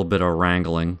just a little bit of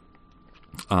wrangling,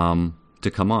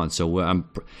 to come on. So I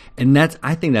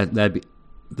think that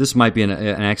this might be an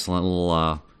excellent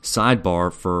little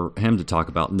sidebar for him to talk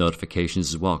about notifications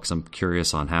as well, because I'm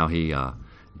curious on how he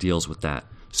deals with that.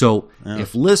 So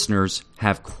if listeners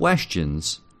have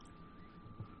questions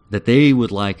that they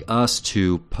would like us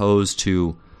to pose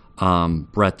to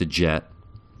Brett the Jet,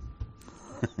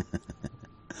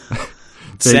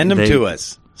 send them to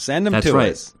us. Send them to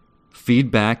us.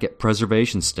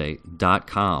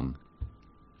 feedback@preservationstate.com.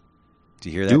 Do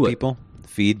you hear that, Do it. people? Do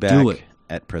it.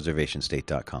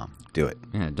 Feedback@preservationstate.com. Do it.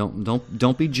 Yeah,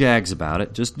 don't be jags about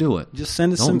it. Just do it. Just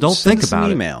send us don't think about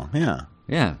an it. email. Yeah.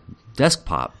 Yeah, Desk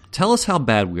Pop. Tell us how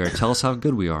bad we are. Tell us how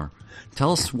good we are.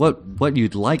 Tell us what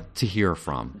you'd like to hear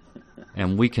from,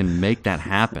 and we can make that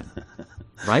happen.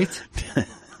 Right?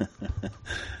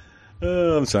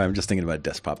 Oh, I'm sorry. I'm just thinking about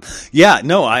Desktop. Yeah,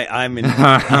 no, I'm in.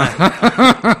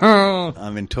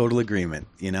 I'm in total agreement.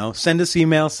 Send us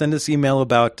email. Send us email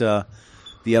about the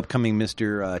upcoming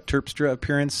Mr. Terpstra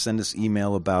appearance. Send us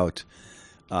email about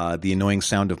the annoying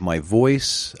sound of my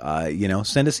voice.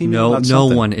 Send us email. About No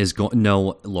something. one is going.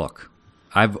 No, look.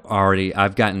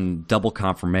 I've gotten double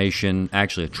confirmation,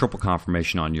 actually a triple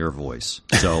confirmation on your voice.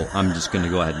 So I'm just going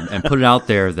to go ahead and put it out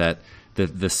there that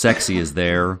the sexy is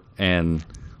there, and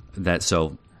that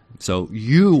so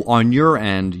you on your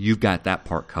end, you've got that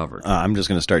part covered. I'm just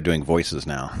going to start doing voices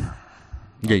now.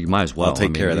 Yeah, you might as well. I'll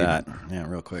take care of that. Yeah,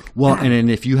 real quick. Well, and then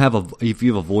if you have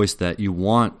a voice that you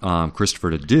want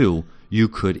Christopher to do, you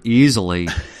could easily.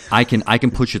 I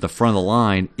can put you at the front of the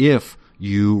line if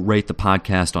you rate the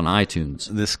podcast on iTunes.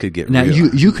 This could get Now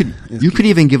real. you could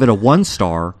even give it a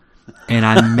 1-star, and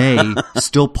I may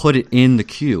still put it in the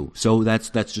queue. So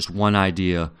that's just one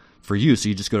idea for you. So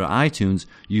you just go to iTunes,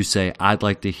 you say, I'd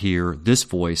like to hear this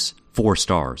voice 4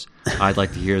 stars. I'd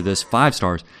like to hear this 5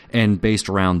 stars, and based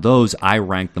around those, I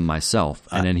rank them myself,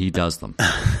 and then he does them.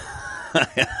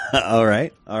 All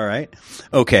right.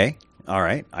 Okay. All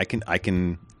right. I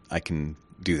can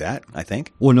do that, I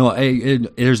think. Well, no,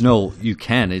 there's no. You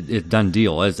can. It's done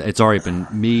deal. It's already been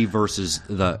me versus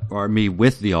me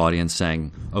with the audience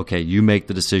saying, okay, you make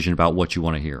the decision about what you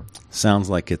want to hear. Sounds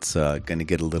like it's going to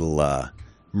get a little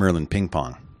Merlin ping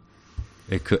pong.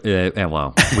 It could.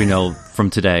 Well, we know from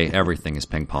today everything is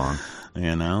ping pong.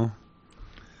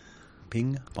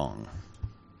 Ping pong.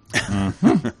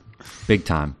 Big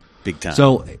time. Big time.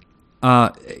 So,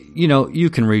 you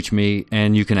can reach me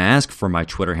and you can ask for my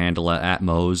Twitter handle at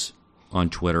Mose on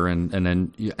Twitter, and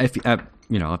then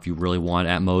if you really want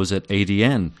at Mose at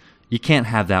ADN, you can't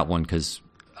have that one because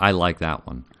I like that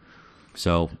one.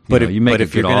 So, you make a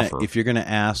good offer. If you're going to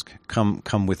ask,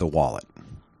 come with a wallet.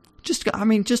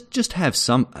 Just have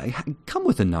some. Come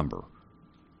with a number.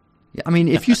 I mean,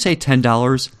 if you say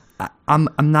 $10,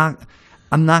 I'm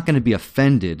not going to be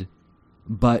offended,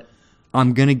 but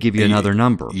I'm going to give you another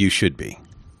number. You should be.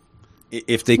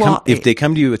 If they come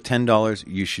to you with $10,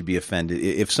 you should be offended.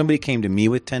 If somebody came to me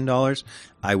with $10,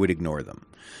 I would ignore them.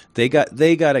 They got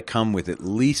to come with at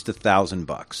least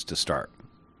 $1,000 to start.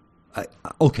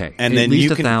 Okay, and at then least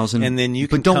you can, 1,000. and then you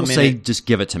can but don't come say in at, just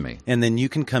give it to me. And then you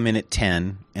can come in at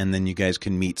 10, and then you guys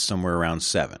can meet somewhere around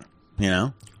 7.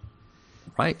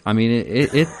 Right? I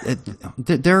mean,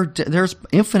 there's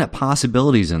infinite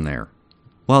possibilities in there.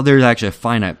 Well, there's actually a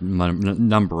finite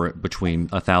number between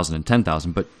 1,000 and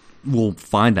 10,000, but we'll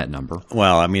find that number.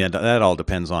 Well, I mean, that all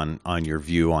depends on your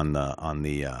view on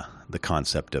the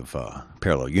concept of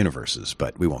parallel universes,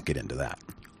 but we won't get into that.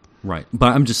 Right,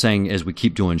 but I'm just saying, as we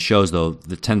keep doing shows, though,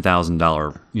 the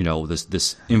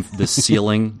 $10,000, this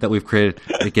ceiling that we've created,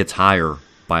 it gets higher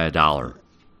by $1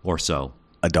 or so.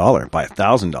 $1 by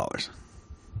 $1,000.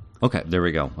 Okay, there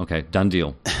we go. Okay, done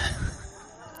deal.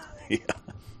 Yeah.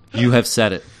 You have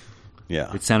said it.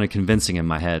 Yeah, it sounded convincing in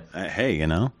my head. Hey,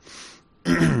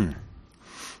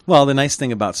 Well, the nice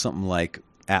thing about something like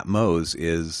Atmos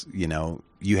is,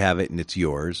 you have it and it's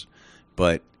yours,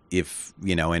 but if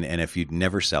and if you'd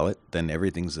never sell it, then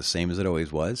everything's the same as it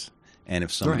always was. And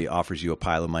if somebody offers you a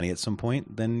pile of money at some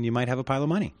point, then you might have a pile of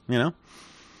money.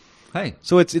 Hey,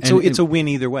 so it's a win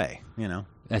either way.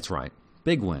 That's right,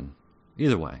 big win,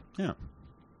 either way. Yeah,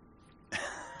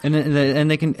 and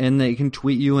they can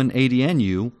tweet you and ADN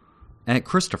you at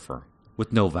Christopher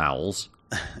with no vowels.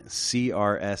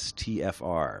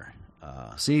 CRSTFR.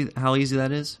 See how easy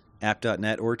that is?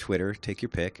 App.net or Twitter, take your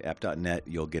pick. App.net,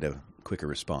 you'll get a quicker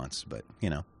response, but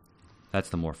that's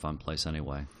the more fun place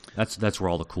anyway. That's where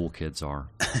all the cool kids are.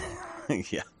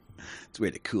 Yeah, it's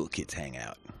where the cool kids hang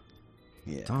out.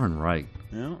 Yeah, darn right.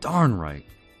 Yeah. Darn right.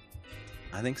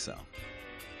 I think so.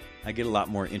 I get a lot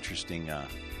more interesting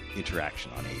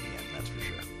interaction on ADN. That's for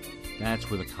sure.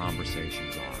 That's where the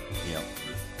conversations are. Yep.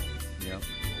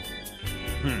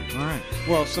 All right.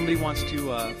 Well, if somebody wants to,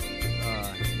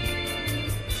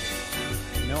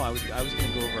 no, I was going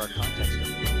to go over our context stuff.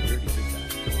 We already did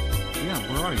that.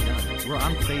 Yeah, we're already done.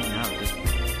 I'm fading out at this point.